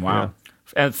 Yeah. Yeah. Wow.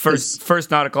 And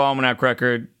first Nautical Almanac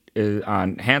record is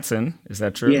on Hanson. Is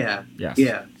that true? Yeah. Yes.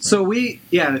 Yeah. Right. So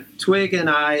Twig and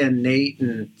I and Nate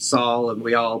and Saul, and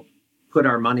we all put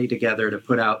our money together to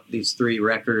put out these 3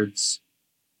 records.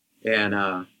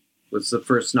 And was the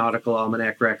First Nautical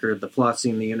Almanac record, the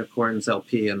Flossing the Unicorns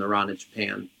LP, and the Rana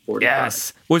Japan 45.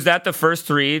 Yes. Was that the first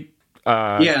 3?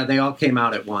 Yeah, they all came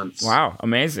out at once. Wow.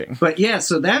 Amazing. But yeah,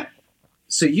 so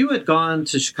you had gone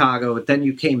to Chicago, but then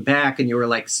you came back and you were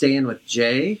like staying with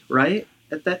Jay, right?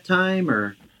 At that time,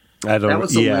 or I don't. That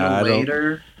was a little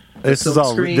later. This is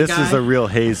all. This is a real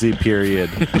hazy period.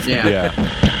 Yeah.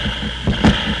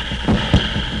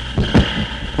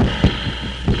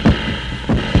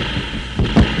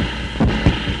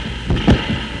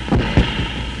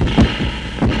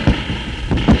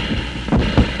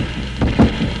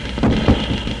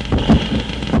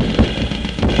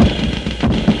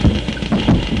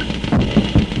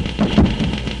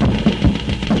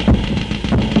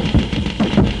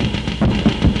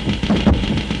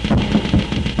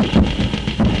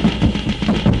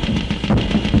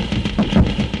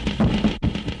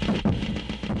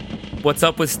 What's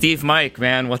up with Steve Mike,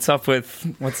 man? What's up with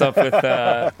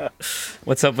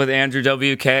Andrew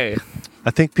WK?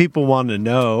 I think people want to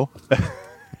know.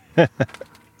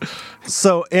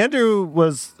 So Andrew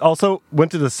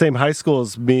went to the same high school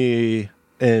as me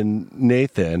and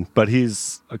Nathan, but he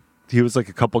was like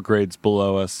a couple grades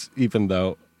below us, even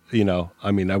though, you know,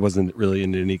 I mean, I wasn't really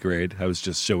in any grade. I was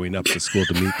just showing up to school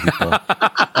to meet people.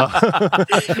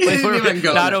 We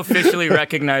were not officially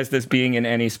recognized as being in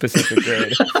any specific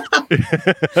grade.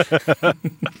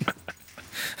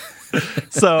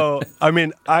 So, I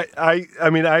mean, I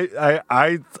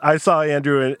saw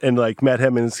Andrew and like met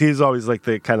him, and he's always like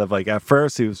the kind of like, at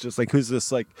first he was just like, who's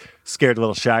this like scared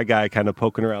little shy guy kind of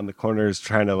poking around the corners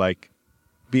trying to like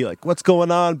be like, what's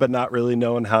going on, but not really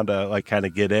knowing how to like kind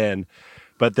of get in.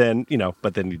 But then,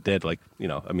 you did like,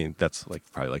 I mean, that's like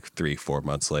probably like 3-4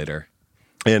 months later.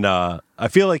 And I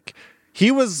feel like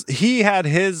he had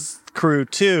his crew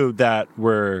too that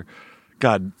were,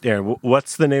 God, Aaron,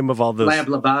 what's the name of all those? Lab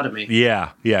Lobotomy.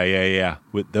 Yeah.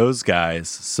 With those guys.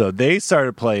 So they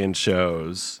started playing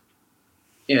shows.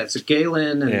 Yeah, so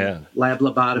Galen and Lab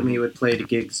Lobotomy would play the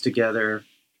gigs together.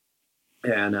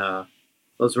 And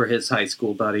those were his high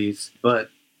school buddies. But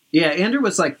yeah, Andrew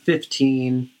was like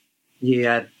 15. He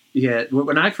had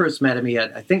when I first met him, he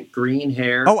had, I think, green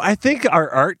hair. Oh, I think our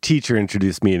art teacher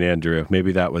introduced me and Andrew.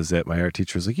 Maybe that was it. My art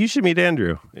teacher was like, you should meet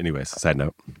Andrew. Anyways, side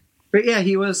note. But yeah,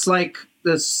 he was like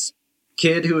this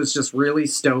kid who was just really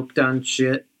stoked on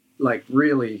shit, like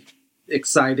really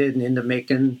excited and into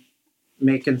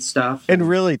making stuff. And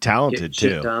really talented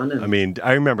too. I mean,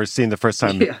 I remember seeing the first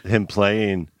time him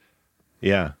playing.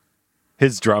 Yeah.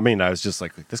 His drumming, I was just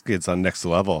like, this kid's on next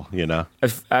level,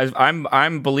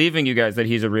 I'm believing you guys that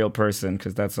he's a real person,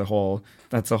 because that's a whole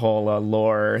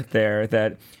lore there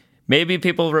that maybe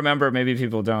people remember, maybe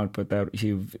people don't. But that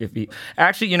if he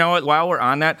actually, you know what? While we're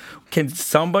on that, can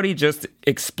somebody just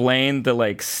explain the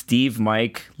like Steve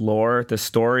Mike lore, the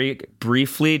story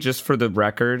briefly, just for the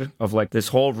record of like this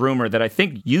whole rumor that I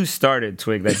think you started,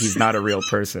 Twig, that he's not a real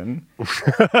person.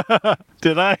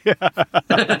 Did I?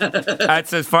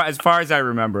 That's as far as I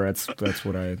remember. That's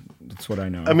what I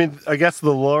know. I mean, I guess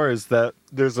the lore is that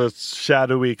there's a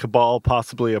shadowy cabal,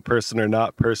 possibly a person or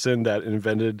not person, that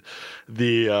invented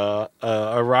a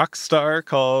rock star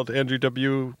called Andrew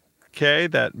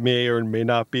WK that may or may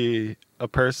not be a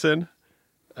person.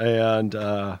 And,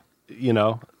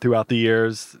 throughout the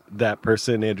years, that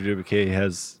person, Andrew WK,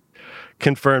 has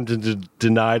confirmed and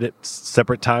denied at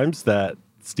separate times that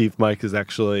Steve Mike is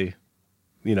actually,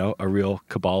 a real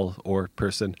cabal or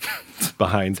person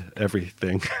behind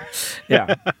everything.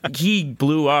 Yeah. He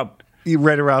blew up.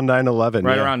 Right around 9/11.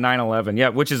 Right around 9/11. Yeah,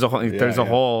 which is there's a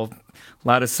whole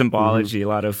lot of symbology, a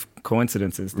lot of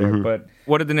coincidences there. Mm-hmm. But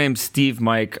what did the name Steve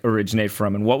Mike originate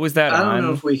from? And what was that I don't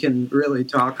know if we can really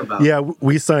talk about. Yeah,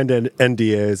 we signed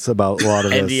NDAs about a lot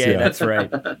of this. NDA, that's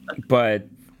right. But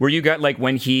were you guys, like,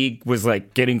 when he was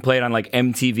like getting played on like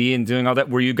MTV and doing all that,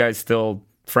 were you guys still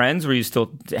friends? Were you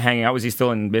still hanging out? Was he still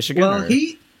in Michigan? Well,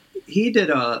 he did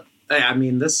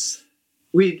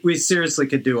we seriously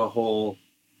could do a whole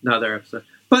another episode.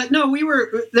 But no,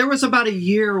 there was about a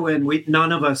year when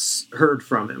none of us heard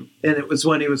from him. And it was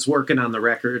when he was working on the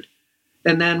record.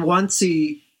 And then once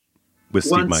Steve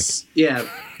Mike. Yeah.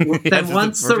 Then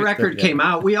once the record came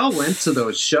out, we all went to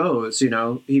those shows,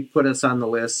 he put us on the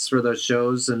lists for those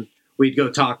shows, and we'd go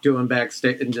talk to him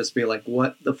backstage and just be like,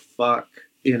 what the fuck?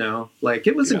 Like,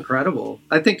 it was incredible.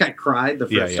 I think I cried the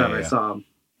first time I saw him.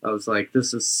 I was like,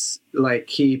 this is like,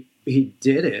 he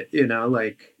did it,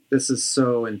 like, this is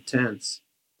so intense.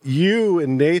 You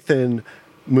and Nathan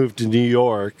moved to New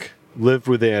York, lived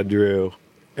with Andrew,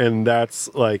 and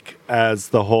that's like, as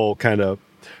the whole kind of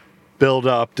build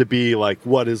up to be like,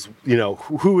 what is,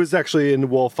 who is actually in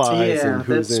Wolf Eyes and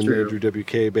who's in Andrew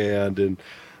WK band, and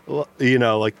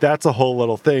like, that's a whole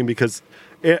little thing, because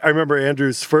I remember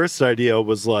Andrew's first idea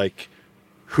was like,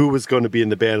 who was going to be in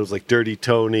the band? It was like Dirty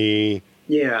Tony,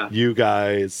 you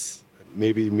guys,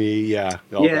 maybe me,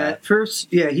 at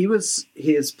first,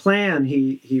 his plan,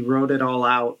 he wrote it all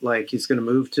out, like, he's going to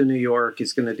move to New York,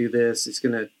 he's going to do this, he's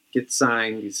going to get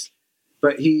signed,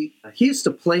 but he used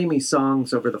to play me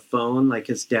songs over the phone, like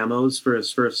his demos for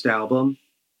his first album.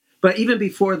 But even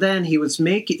before then, he was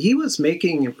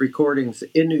making recordings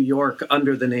in New York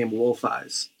under the name Wolf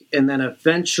Eyes. And then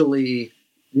eventually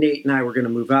Nate and I were going to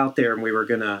move out there, and we were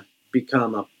going to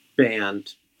become a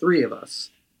band, 3 of us.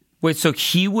 Wait, so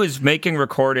he was making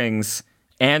recordings,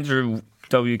 Andrew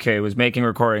WK was making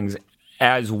recordings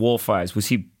as Wolf Eyes. Was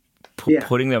he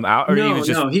putting them out? Or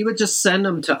No, he would just send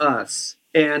them to us.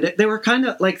 And they were kind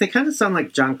of sound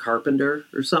like John Carpenter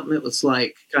or something. It was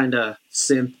like kind of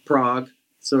synth prog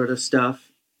sort of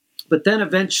stuff. But then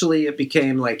eventually it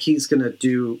became like, he's going to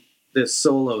do this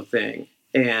solo thing.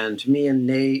 And me and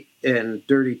Nate and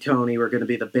Dirty Tony were going to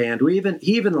be the band.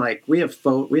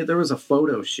 There was a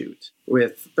photo shoot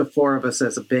with the 4 of us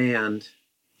as a band.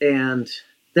 And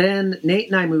then Nate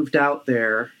and I moved out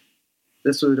there.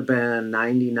 This would have been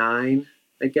 99,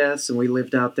 I guess. And we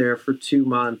lived out there for 2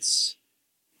 months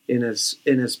in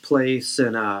his place.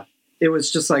 And it was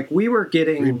just like, we were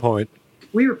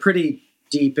pretty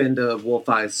deep into Wolf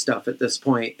Eyes stuff at this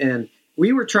point. And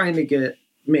we were trying to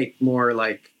make more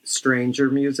like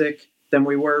stranger music than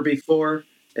we were before,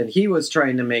 and he was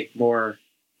trying to make more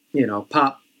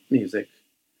pop music,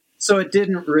 so it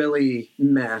didn't really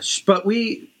mesh. But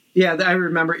we Yeah, I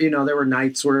remember, there were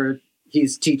nights where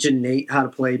he's teaching Nate how to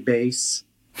play bass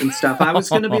and stuff. I was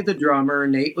going to be the drummer.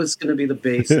 Nate was going to be the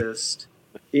bassist.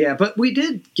 Yeah, but we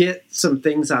did get some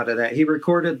things out of that. He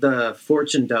recorded the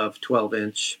Fortune Dove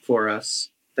 12-inch for us.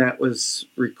 That was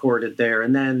recorded there.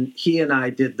 And then he and I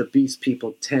did the Beast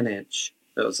People 10-inch.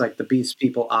 That was like the Beast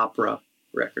People opera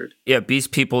record. Yeah,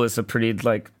 Beast People is a pretty,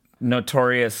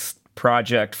 notorious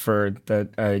project that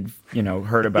I,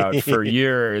 heard about for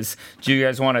years. Do you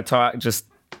guys want to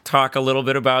talk a little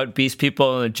bit about Beast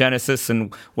People and Genesis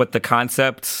and what the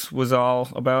concept was all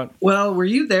about? Well, were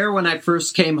you there when I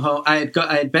first came home? I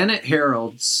had been at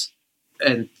Harold's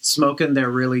and smoking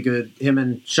their him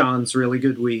and Sean's really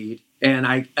good weed. And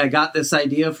I got this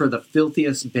idea for the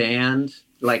filthiest band,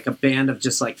 like a band of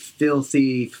just like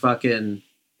filthy fucking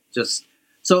just.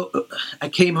 So I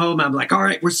came home, I'm like, all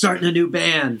right, we're starting a new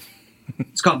band.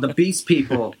 It's called The Beast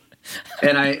People.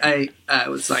 And I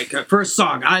was like, first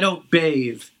song, I Don't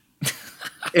Bathe.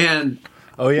 And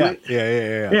oh yeah.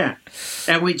 Yeah.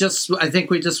 And I think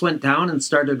we just went down and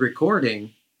started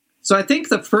recording. So I think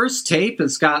the first tape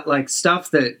has got like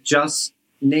stuff that just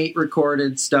Nate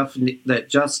recorded, stuff that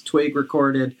just Twig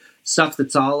recorded, stuff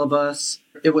that's all of us.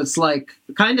 It was like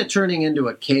kind of turning into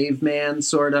a caveman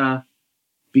sort of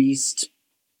beast,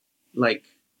 like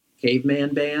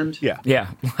caveman band. Yeah.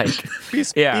 Like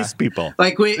Beast People.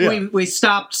 Like we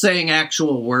stopped saying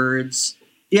actual words.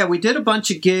 Yeah, we did a bunch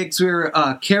of gigs. We were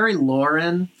Carrie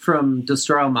Lauren from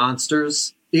Destroy All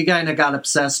Monsters. He kind of got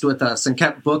obsessed with us and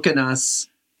kept booking us.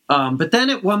 But then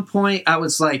at one point I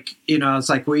was like,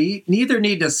 we neither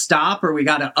need to stop or we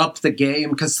got to up the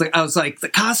game. Because I was like, the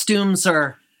costumes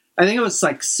are, I think it was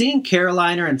like seeing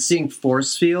Carolina and seeing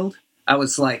Force Field. I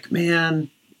was like,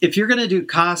 man, if you're going to do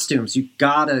costumes,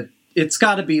 it's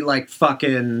got to be like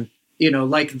fucking,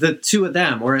 like the two of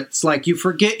them, where it's like you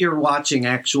forget you're watching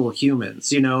actual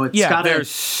humans, they're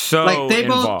so like they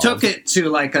involved. both took it to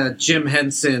like a Jim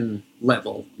Henson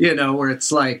level, where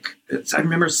it's like, I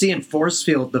remember seeing Force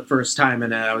Field the first time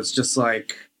and I was just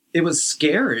like, it was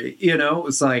scary, it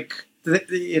was like, I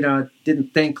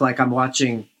didn't think like I'm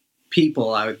watching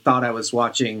people. I thought I was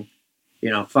watching,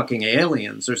 fucking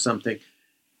aliens or something.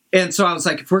 And so I was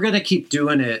like, if we're going to keep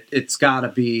doing it, it's got to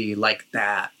be like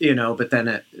that,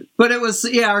 but it was,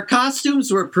 our costumes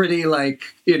were pretty like,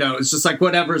 it's just like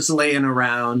whatever's laying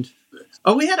around.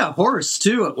 Oh, we had a horse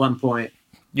too at one point.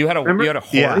 You had a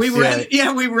horse? Yeah.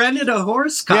 We rented a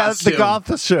horse costume. Yeah, the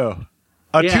Gotha show.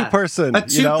 A two-person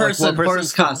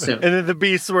horse costume. And then the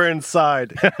beasts were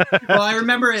inside. Well, I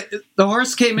remember the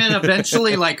horse came in,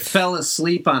 eventually like fell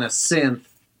asleep on a synth.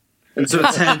 And so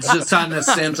its head's just on the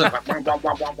synth. Wolf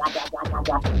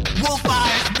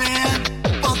eyes, man.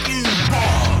 Fuck you.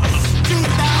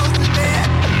 2000, man.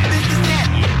 This is it.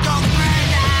 Don't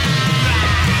bring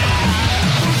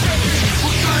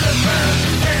What kind of man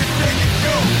can't take a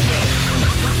joke?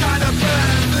 What kind of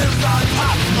man lives on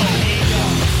top smoke?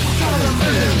 What kind of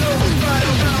man knows right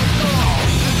around song?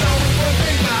 There's always one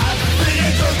thing that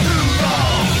things are too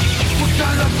long. What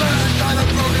kind of man got a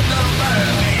broken down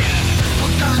man?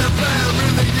 What kind of man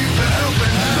really needs a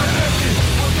helping hand?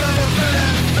 What kind of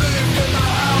man lives in the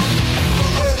house?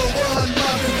 For over 1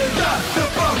 month and got the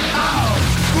fuck out.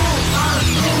 Rule on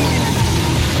rule.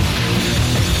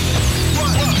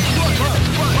 What?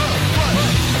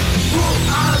 Rule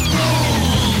on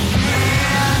rule,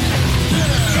 man.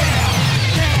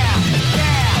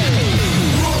 Yeah.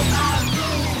 Rule on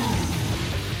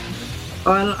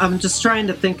rule. I'm just trying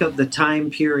to think of the time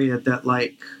period that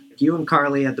like you and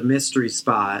Carly had the mystery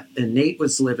spot and Nate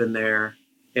was living there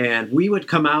and we would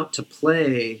come out to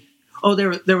play. Oh,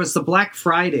 there was the Black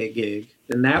Friday gig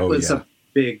and that was a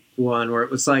big one where it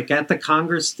was like at the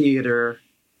Congress Theater.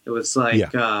 It was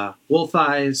like Wolf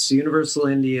Eyes, Universal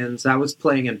Indians. I was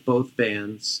playing in both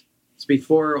bands. It's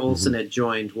before Olsen had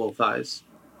joined Wolf Eyes.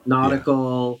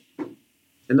 Nautical.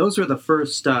 And those were the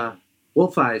first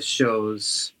Wolf Eyes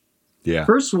shows. Yeah.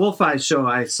 First Wolf Eyes show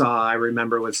I saw, I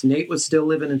remember, was Nate was still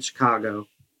living in Chicago.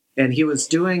 And he was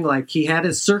doing like, he had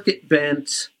his circuit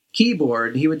bent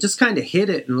keyboard. And he would just kind of hit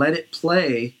it and let it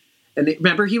play. And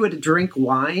remember, he would drink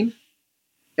wine.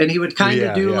 And he would kind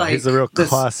of do like... He's a real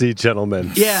classy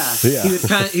gentleman. Yeah.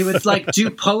 He would like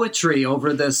do poetry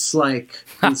over this like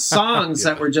these songs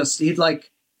that were just... He'd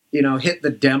like, hit the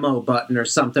demo button or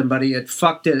something. But he had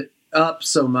fucked it up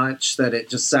so much that it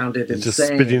just sounded insane. Just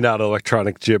spitting out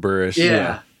electronic gibberish.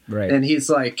 Yeah. Right. And he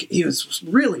was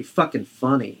really fucking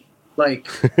funny. Like,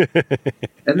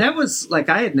 and that was like,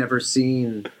 I had never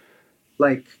seen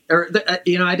like, I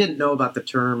didn't know about the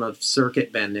term of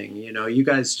circuit bending. You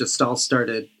guys just all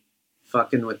started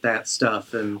fucking with that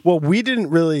stuff. And Well, we didn't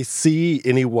really see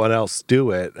anyone else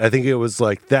do it. I think it was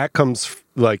like that comes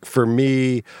like for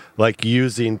me, like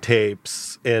using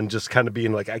tapes and just kind of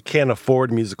being like, I can't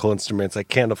afford musical instruments. I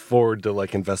can't afford to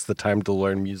like invest the time to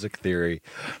learn music theory.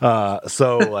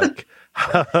 So like,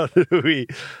 how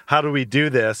do we do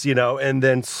this? You know, and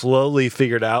then slowly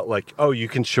figured out like, oh, you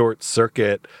can short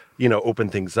circuit, you know, open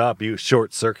things up. You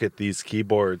short circuit these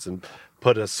keyboards and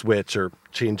put a switch or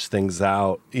change things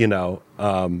out, you know.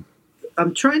 I'm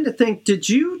trying to think, did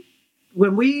you,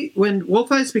 when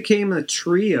Wolf Eyes became a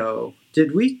trio,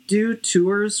 did we do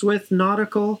tours with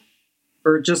Nautical?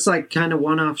 Or just like kind of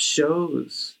one-off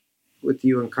shows with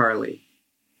you and Carly?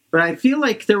 But I feel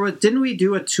like didn't we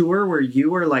do a tour where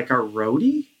you were like our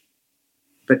roadie,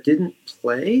 but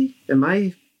play? Am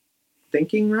I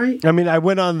thinking right? I mean, I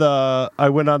went on the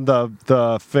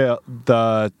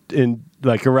in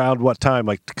like around what time?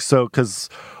 Like, so, because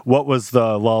what was the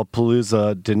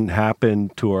Lollapalooza didn't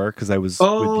happen tour? Because I was.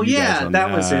 Oh, with you guys yeah, on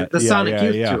that was it. The Sonic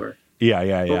Youth tour.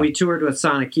 Yeah. When we toured with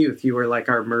Sonic Youth, you were like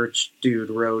our merch dude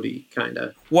roadie, kind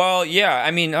of. Well, yeah. I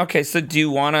mean, okay. So, do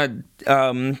you want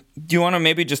to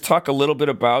maybe just talk a little bit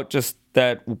about just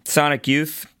that Sonic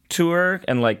Youth tour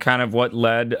and like kind of what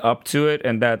led up to it,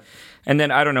 and then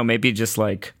I don't know, maybe just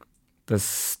like the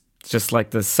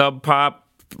Sub Pop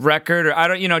record, or I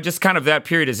don't, you know, just kind of that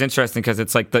period is interesting because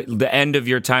it's like the end of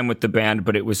your time with the band,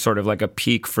 but it was sort of like a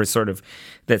peak for sort of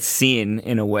that scene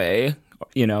in a way.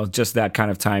 You know, just that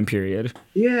kind of time period.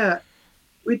 Yeah,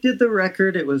 we did the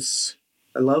record.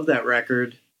 I love that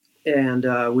record. And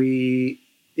we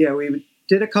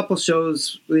did a couple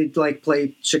shows. We'd like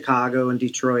play Chicago and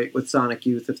Detroit with Sonic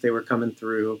Youth if they were coming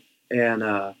through.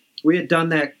 And we had done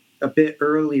that a bit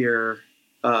earlier.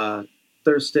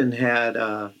 Thurston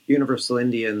had Universal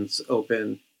Indians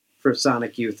open for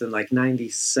Sonic Youth in like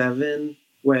 97.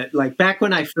 Back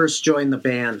when I first joined the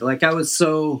band,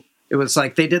 it was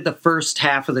like they did the first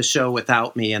half of the show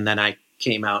without me, and then I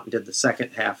came out and did the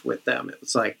second half with them. It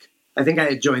was like, I think I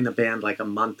had joined the band like a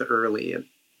month early,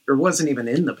 or wasn't even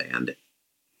in the band,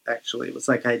 actually. It was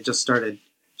like I had just started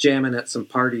jamming at some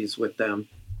parties with them.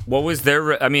 What was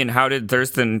their, I mean, how did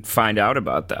Thurston find out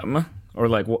about them? Or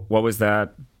like, what was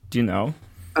that? Do you know?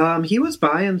 He was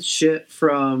buying shit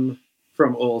from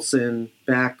Olsen,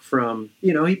 back from,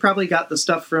 you know, he probably got the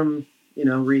stuff from, you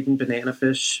know, reading Banana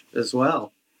Fish as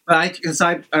well. Because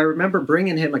I remember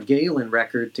bringing him a Galen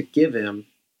record to give him,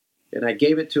 and I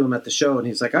gave it to him at the show, and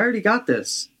he's like, I already got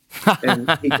this.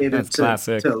 And he gave it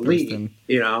to Lee,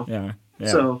 you know? Yeah.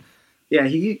 So, yeah,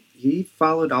 he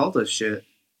followed all this shit.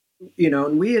 You know,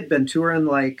 and we had been touring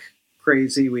like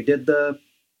crazy. We did the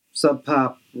Sub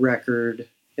Pop record,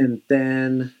 and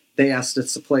then they asked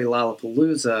us to play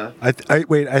Lollapalooza.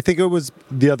 I think it was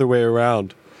the other way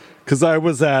around. Because I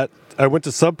went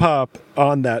to Sub Pop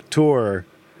on that tour.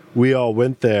 We all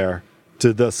went there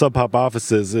to the Sub Pop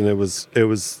offices, and it was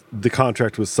the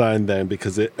contract was signed then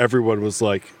because everyone was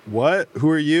like, "What? Who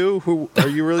are you? Who are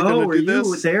you really going to do this?"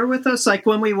 You there with us? Like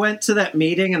when we went to that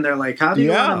meeting, and they're like, "How do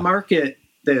you want to market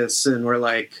this?" And we're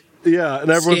like, "Yeah,"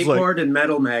 and everyone's skateboard like, and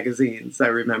metal magazines. I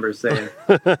remember saying,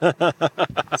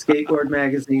 skateboard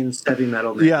magazines, heavy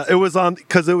metal magazines. Yeah, it was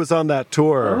on that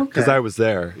tour because I was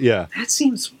there. Yeah, that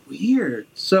seems weird.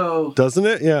 So doesn't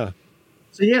it? Yeah.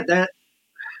 So yeah, that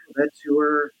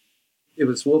tour, it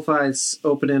was Wolf Eyes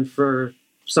opening for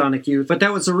Sonic Youth, but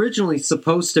that was originally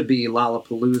supposed to be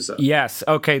Lollapalooza. Yes.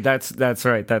 Okay. That's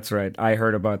right. That's right. I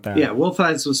heard about that. Yeah. Wolf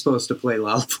Eyes was supposed to play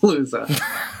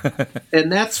Lollapalooza.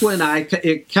 And that's when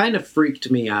it kind of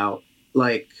freaked me out.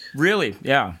 Like, really?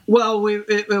 Yeah. Well,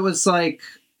 it was like,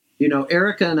 you know,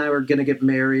 Erica and I were going to get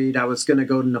married. I was going to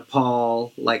go to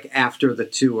Nepal, like after the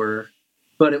tour,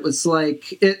 but it was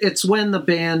like, it's when the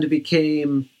band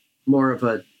became more of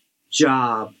a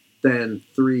job than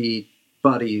three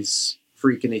buddies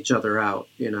freaking each other out,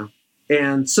 you know?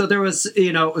 And so there was,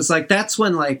 you know, it was like, that's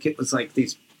when like, it was like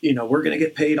these, you know, we're going to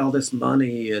get paid all this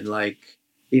money and like,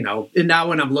 you know, and now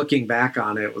when I'm looking back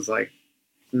on it, it was like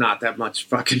not that much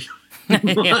fucking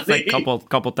money. It's like couple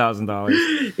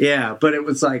 $1,000s. Yeah. But it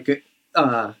was like, you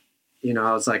know,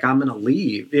 I was like, I'm going to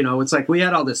leave, you know, it's like we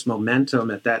had all this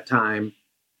momentum at that time.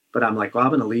 But I'm like, well,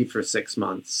 I'm going to leave for 6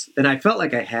 months. And I felt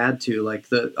like I had to, like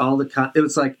it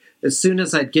was like, as soon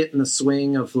as I'd get in the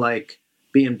swing of like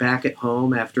being back at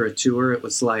home after a tour, it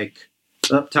was like,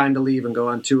 time to leave and go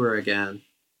on tour again.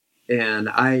 And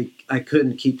I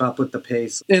couldn't keep up with the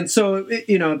pace. And so,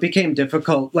 it became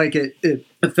difficult. Like it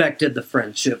affected the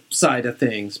friendship side of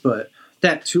things. But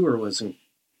that tour was,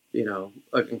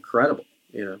 incredible.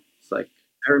 You know, it's like,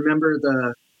 I remember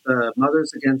the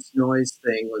Mothers Against Noise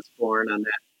thing was born on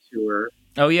that tour.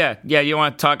 Oh, yeah. Yeah, you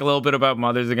want to talk a little bit about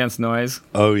Mothers Against Noise?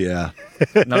 Oh, yeah.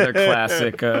 Another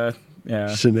classic,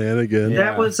 yeah. Shenanigan.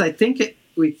 That was, I think,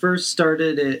 we first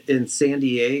started it in San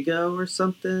Diego or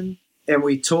something. And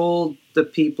we told the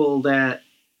people that,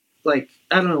 like,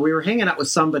 I don't know, we were hanging out with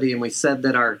somebody and we said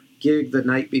that our gig the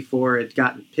night before had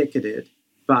gotten picketed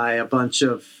by a bunch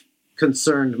of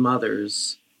concerned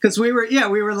mothers. Because we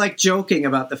were like joking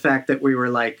about the fact that we were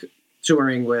like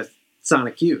touring with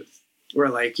Sonic Youth. We're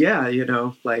like, yeah, you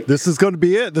know, like... This is going to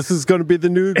be it. This is going to be the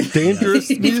new dangerous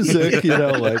music, you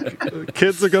know, like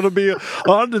kids are going to be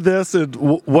onto this. And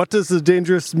what does the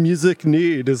dangerous music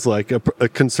need is like a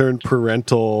concerned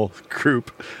parental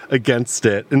group against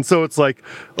it. And so it's like,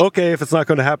 okay, if it's not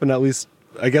going to happen, at least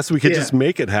I guess we could just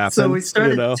make it happen. So we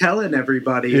started telling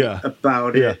everybody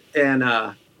about it. And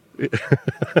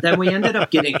then we ended up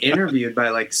getting interviewed by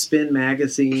like Spin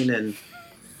Magazine and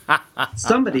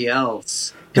somebody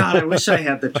else. God, I wish I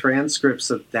had the transcripts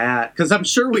of that, because I'm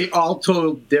sure we all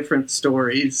told different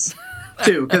stories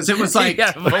too. Because it was like,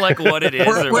 like what it is.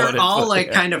 We're all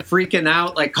like kind of freaking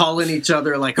out, like calling each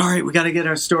other, like, "All right, we got to get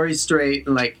our stories straight,"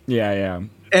 and like, yeah.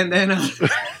 And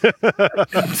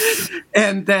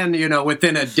then, you know,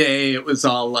 within a day, it was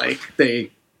all like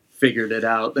they figured it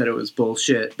out that it was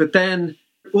bullshit. But then.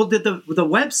 Well, did the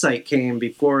website came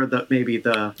before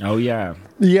the Oh yeah.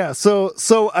 Yeah, so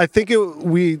I think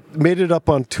we made it up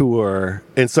on tour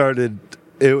and started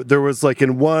there was like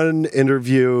in one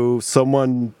interview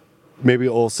someone, maybe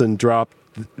Olsen, dropped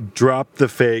the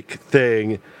fake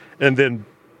thing, and then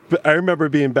I remember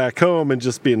being back home and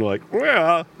just being like,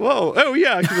 I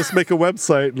can just make a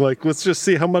website and like let's just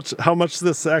see how much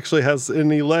this actually has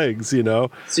any legs, you know.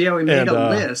 So yeah, we made a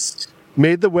list.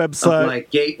 Made the website of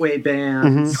like gateway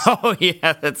bands. Mm-hmm. Oh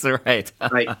yeah, that's right.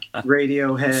 Like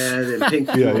Radiohead and Pink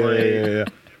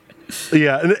Floyd.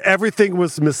 Yeah, and everything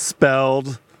was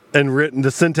misspelled and written.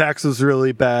 The syntax was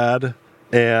really bad,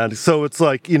 and so it's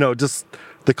like, you know, just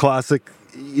the classic.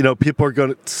 You know, people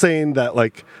are saying that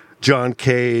like John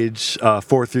Cage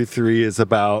 433 is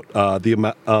about the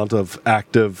amount of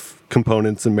active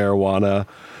components in marijuana.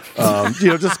 You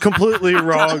know, just completely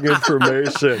wrong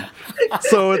information.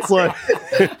 So it's like,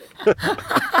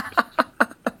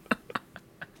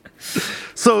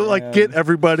 so like get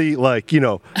everybody like, you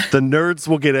know, the nerds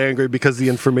will get angry because the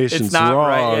information's wrong.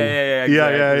 Right. Yeah,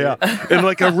 exactly. And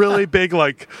like a really big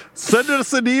like send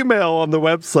us an email on the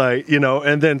website, you know,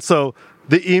 and then so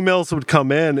the emails would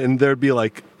come in and there'd be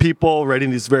like people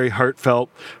writing these very heartfelt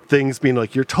things being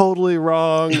like, you're totally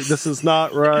wrong. This is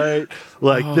not right.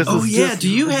 Like, this is just, do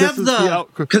you have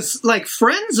because like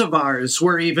friends of ours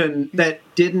were even that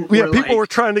didn't. Yeah, people were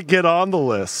trying to get on the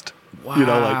list. Wow. You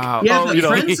know,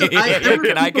 like, friends.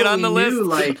 Can I get on the list?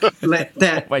 Like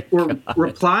that were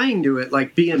replying to it,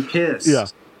 like being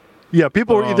pissed. Yeah,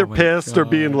 people were either pissed or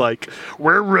being like,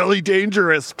 we're really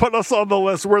dangerous. Put us on the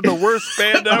list. We're the worst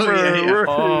band ever.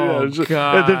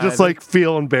 God. And then just like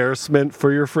feel embarrassment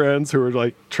for your friends who are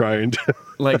like trying to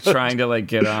like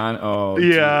get on. Oh,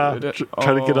 yeah. Dude.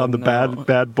 Trying to get on the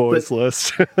bad boys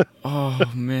list. Oh,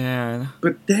 man.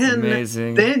 But then,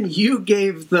 amazing. Then you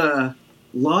gave the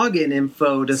login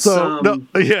info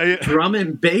to drum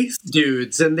and bass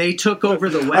dudes, and they took over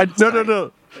the website.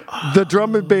 No. The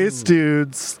drum and bass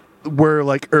dudes were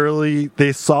like early,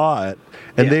 they saw it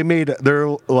and they're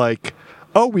like,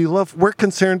 we're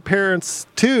concerned parents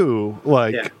too,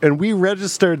 like, and we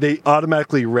they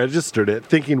automatically registered it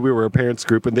thinking we were a parents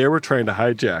group, and they were trying to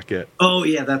hijack it. Oh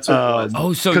yeah, that's what it was.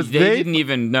 Oh, so they didn't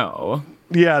even know.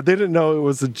 Yeah, they didn't know it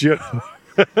was a joke.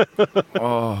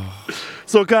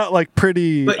 So it got like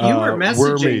pretty but you were messaging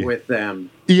wormy with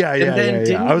them. Yeah.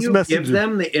 Didn't I was you give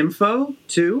them the info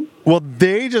too? Well,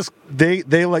 they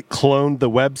like cloned the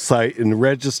website and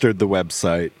registered the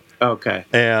website. Okay.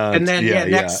 And then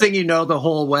next thing you know, the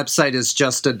whole website is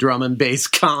just a drum and bass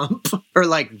comp or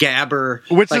like Gabber,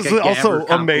 which like is also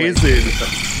amazing.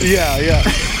 Yeah.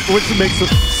 Which makes it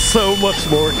so much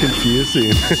more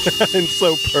confusing and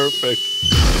so perfect.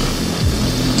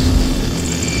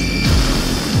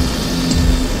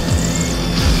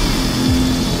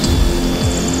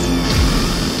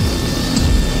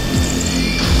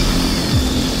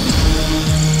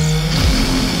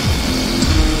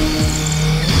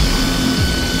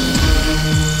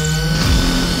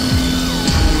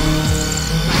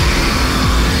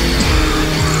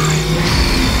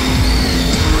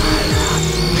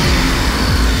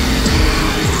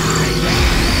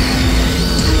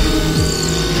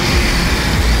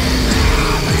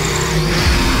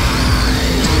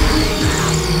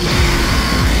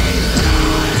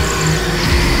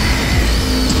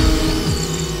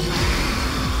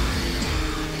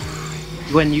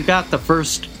 When you got the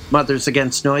first Mothers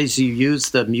Against Noise, you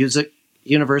use the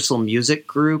Universal Music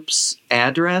Group's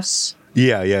address.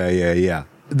 Yeah.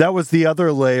 That was the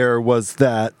other layer, was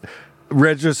that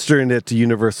registering it to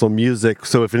Universal Music,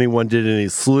 so if anyone did any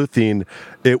sleuthing,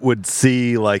 it would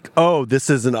see like, oh, this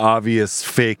is an obvious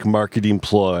fake marketing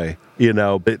ploy.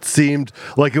 It seemed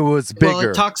like it was bigger. Well,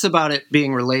 it talks about it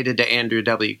being related to Andrew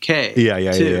WK.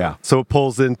 Yeah. So it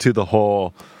pulls into the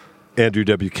whole Andrew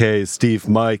WK, Steve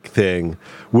Mike thing,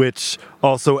 which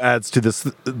also adds to this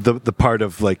the part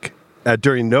of like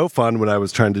during No Fun, when I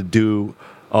was trying to do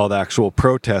all the actual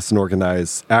protests and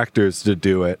organize actors to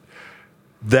do it.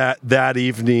 That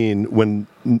evening when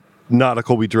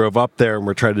Nautical, we drove up there and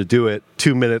we're trying to do it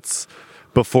 2 minutes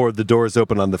before the doors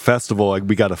open on the festival, like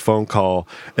we got a phone call,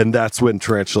 and that's when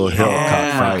Tarantula Hill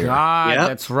caught fire. Oh, God,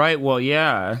 that's right. Well,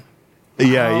 yeah.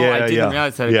 I didn't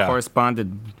realize that it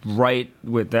corresponded right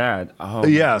with that. Oh,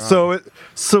 yeah. So it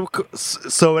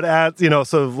adds,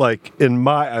 so like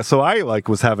I like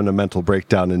was having a mental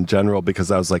breakdown in general,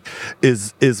 because I was like,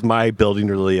 is my building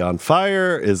really on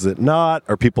fire? Is it not?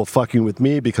 Are people fucking with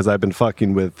me because I've been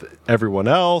fucking with everyone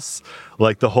else?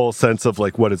 Like the whole sense of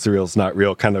like what is real is not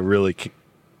real kind of really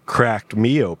cracked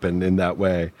me open in that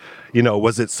way.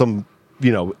 Was it some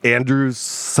Andrew's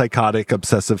psychotic,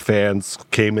 obsessive fans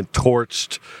came and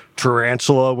torched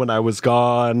Tarantula when I was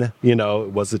gone?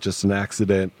 Was it just an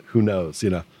accident? Who knows?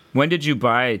 When did you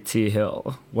buy T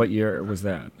Hill? What year was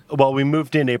that? Well, we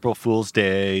moved in April Fool's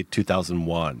Day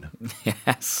 2001.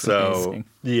 Yes. So,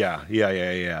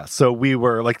 yeah. So we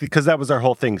were like, because that was our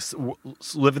whole thing,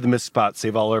 live at the mist spot,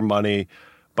 save all our money.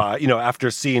 But,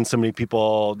 after seeing so many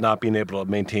people not being able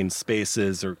to maintain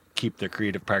spaces or keep their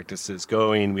creative practices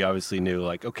going, we obviously knew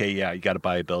like, okay, yeah, you got to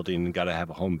buy a building and got to have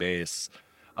a home base.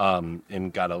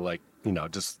 And got to like,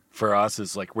 just for us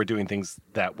is like, we're doing things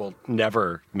that will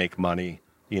never make money.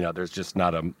 There's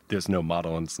no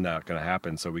model and it's not going to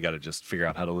happen. So we got to just figure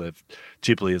out how to live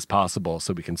cheaply as possible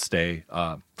so we can stay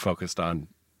focused on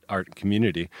art and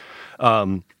community.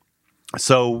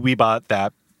 So we bought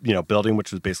that, building,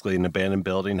 which was basically an abandoned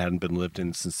building, hadn't been lived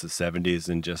in since the 70s,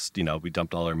 and just, we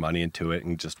dumped all our money into it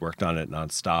and just worked on it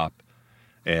nonstop.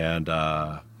 And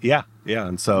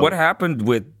and so what happened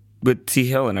with T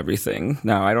Hill and everything?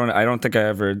 No, I don't think I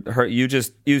ever heard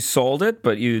you sold it,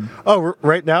 but you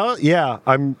right now, yeah,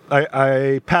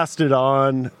 I passed it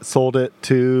on, sold it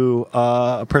to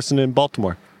a person in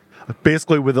Baltimore.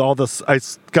 Basically, with all this, I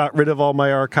got rid of all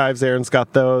my archives. Aaron's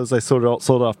got those. I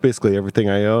sold off basically everything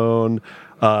I own.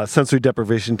 Sensory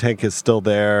deprivation tank is still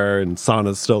there, and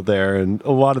sauna's still there, and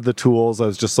a lot of the tools. I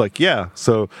was just like, yeah.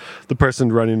 So the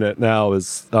person running it now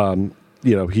is,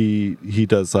 he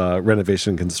does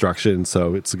renovation and construction,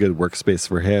 so it's a good workspace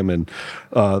for him. And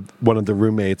one of the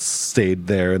roommates stayed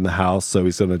there in the house, so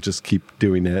he's going to just keep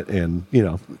doing it. And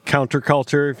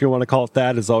counterculture, if you want to call it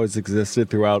that, has always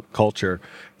existed throughout culture.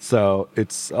 So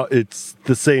it's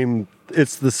the same.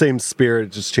 It's the same spirit,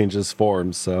 it just changes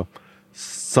forms. So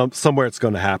somewhere it's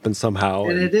going to happen somehow.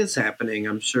 And it is happening.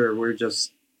 I'm sure we're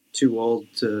just too old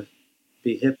to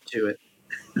be hip to it.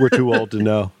 We're too old to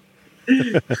know.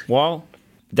 Well,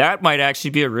 that might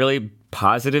actually be a really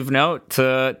positive note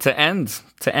to end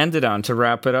it on, to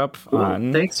wrap it up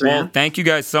on. Thanks, man. Well, thank you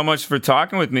guys so much for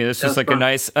talking with me. This was like fun.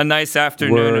 a nice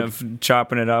afternoon of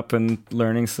chopping it up and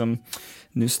learning some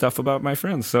new stuff about my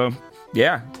friends. So,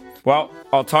 yeah. Well,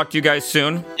 I'll talk to you guys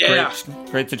soon. Yeah.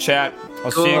 Great to chat.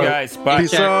 I'll see you guys. Bye.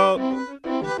 Peace out.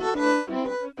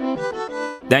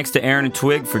 Thanks to Aaron and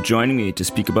Twig for joining me to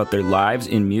speak about their lives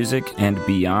in music and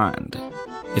beyond.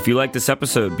 If you like this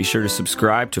episode, be sure to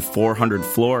subscribe to 400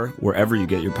 Floor wherever you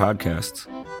get your podcasts.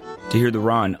 To hear the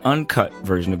raw and uncut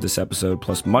version of this episode,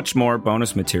 plus much more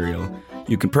bonus material,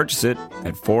 you can purchase it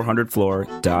at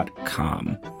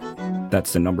 400floor.com.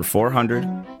 That's the number 400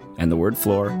 and the word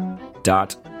floor.com.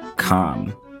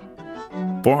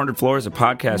 400 Floor is a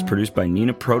podcast produced by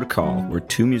Nina Protocol, where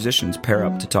two musicians pair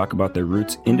up to talk about their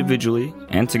roots individually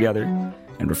and together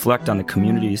and reflect on the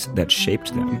communities that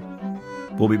shaped them.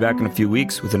 We'll be back in a few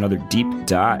weeks with another deep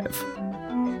dive.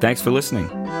 Thanks for listening.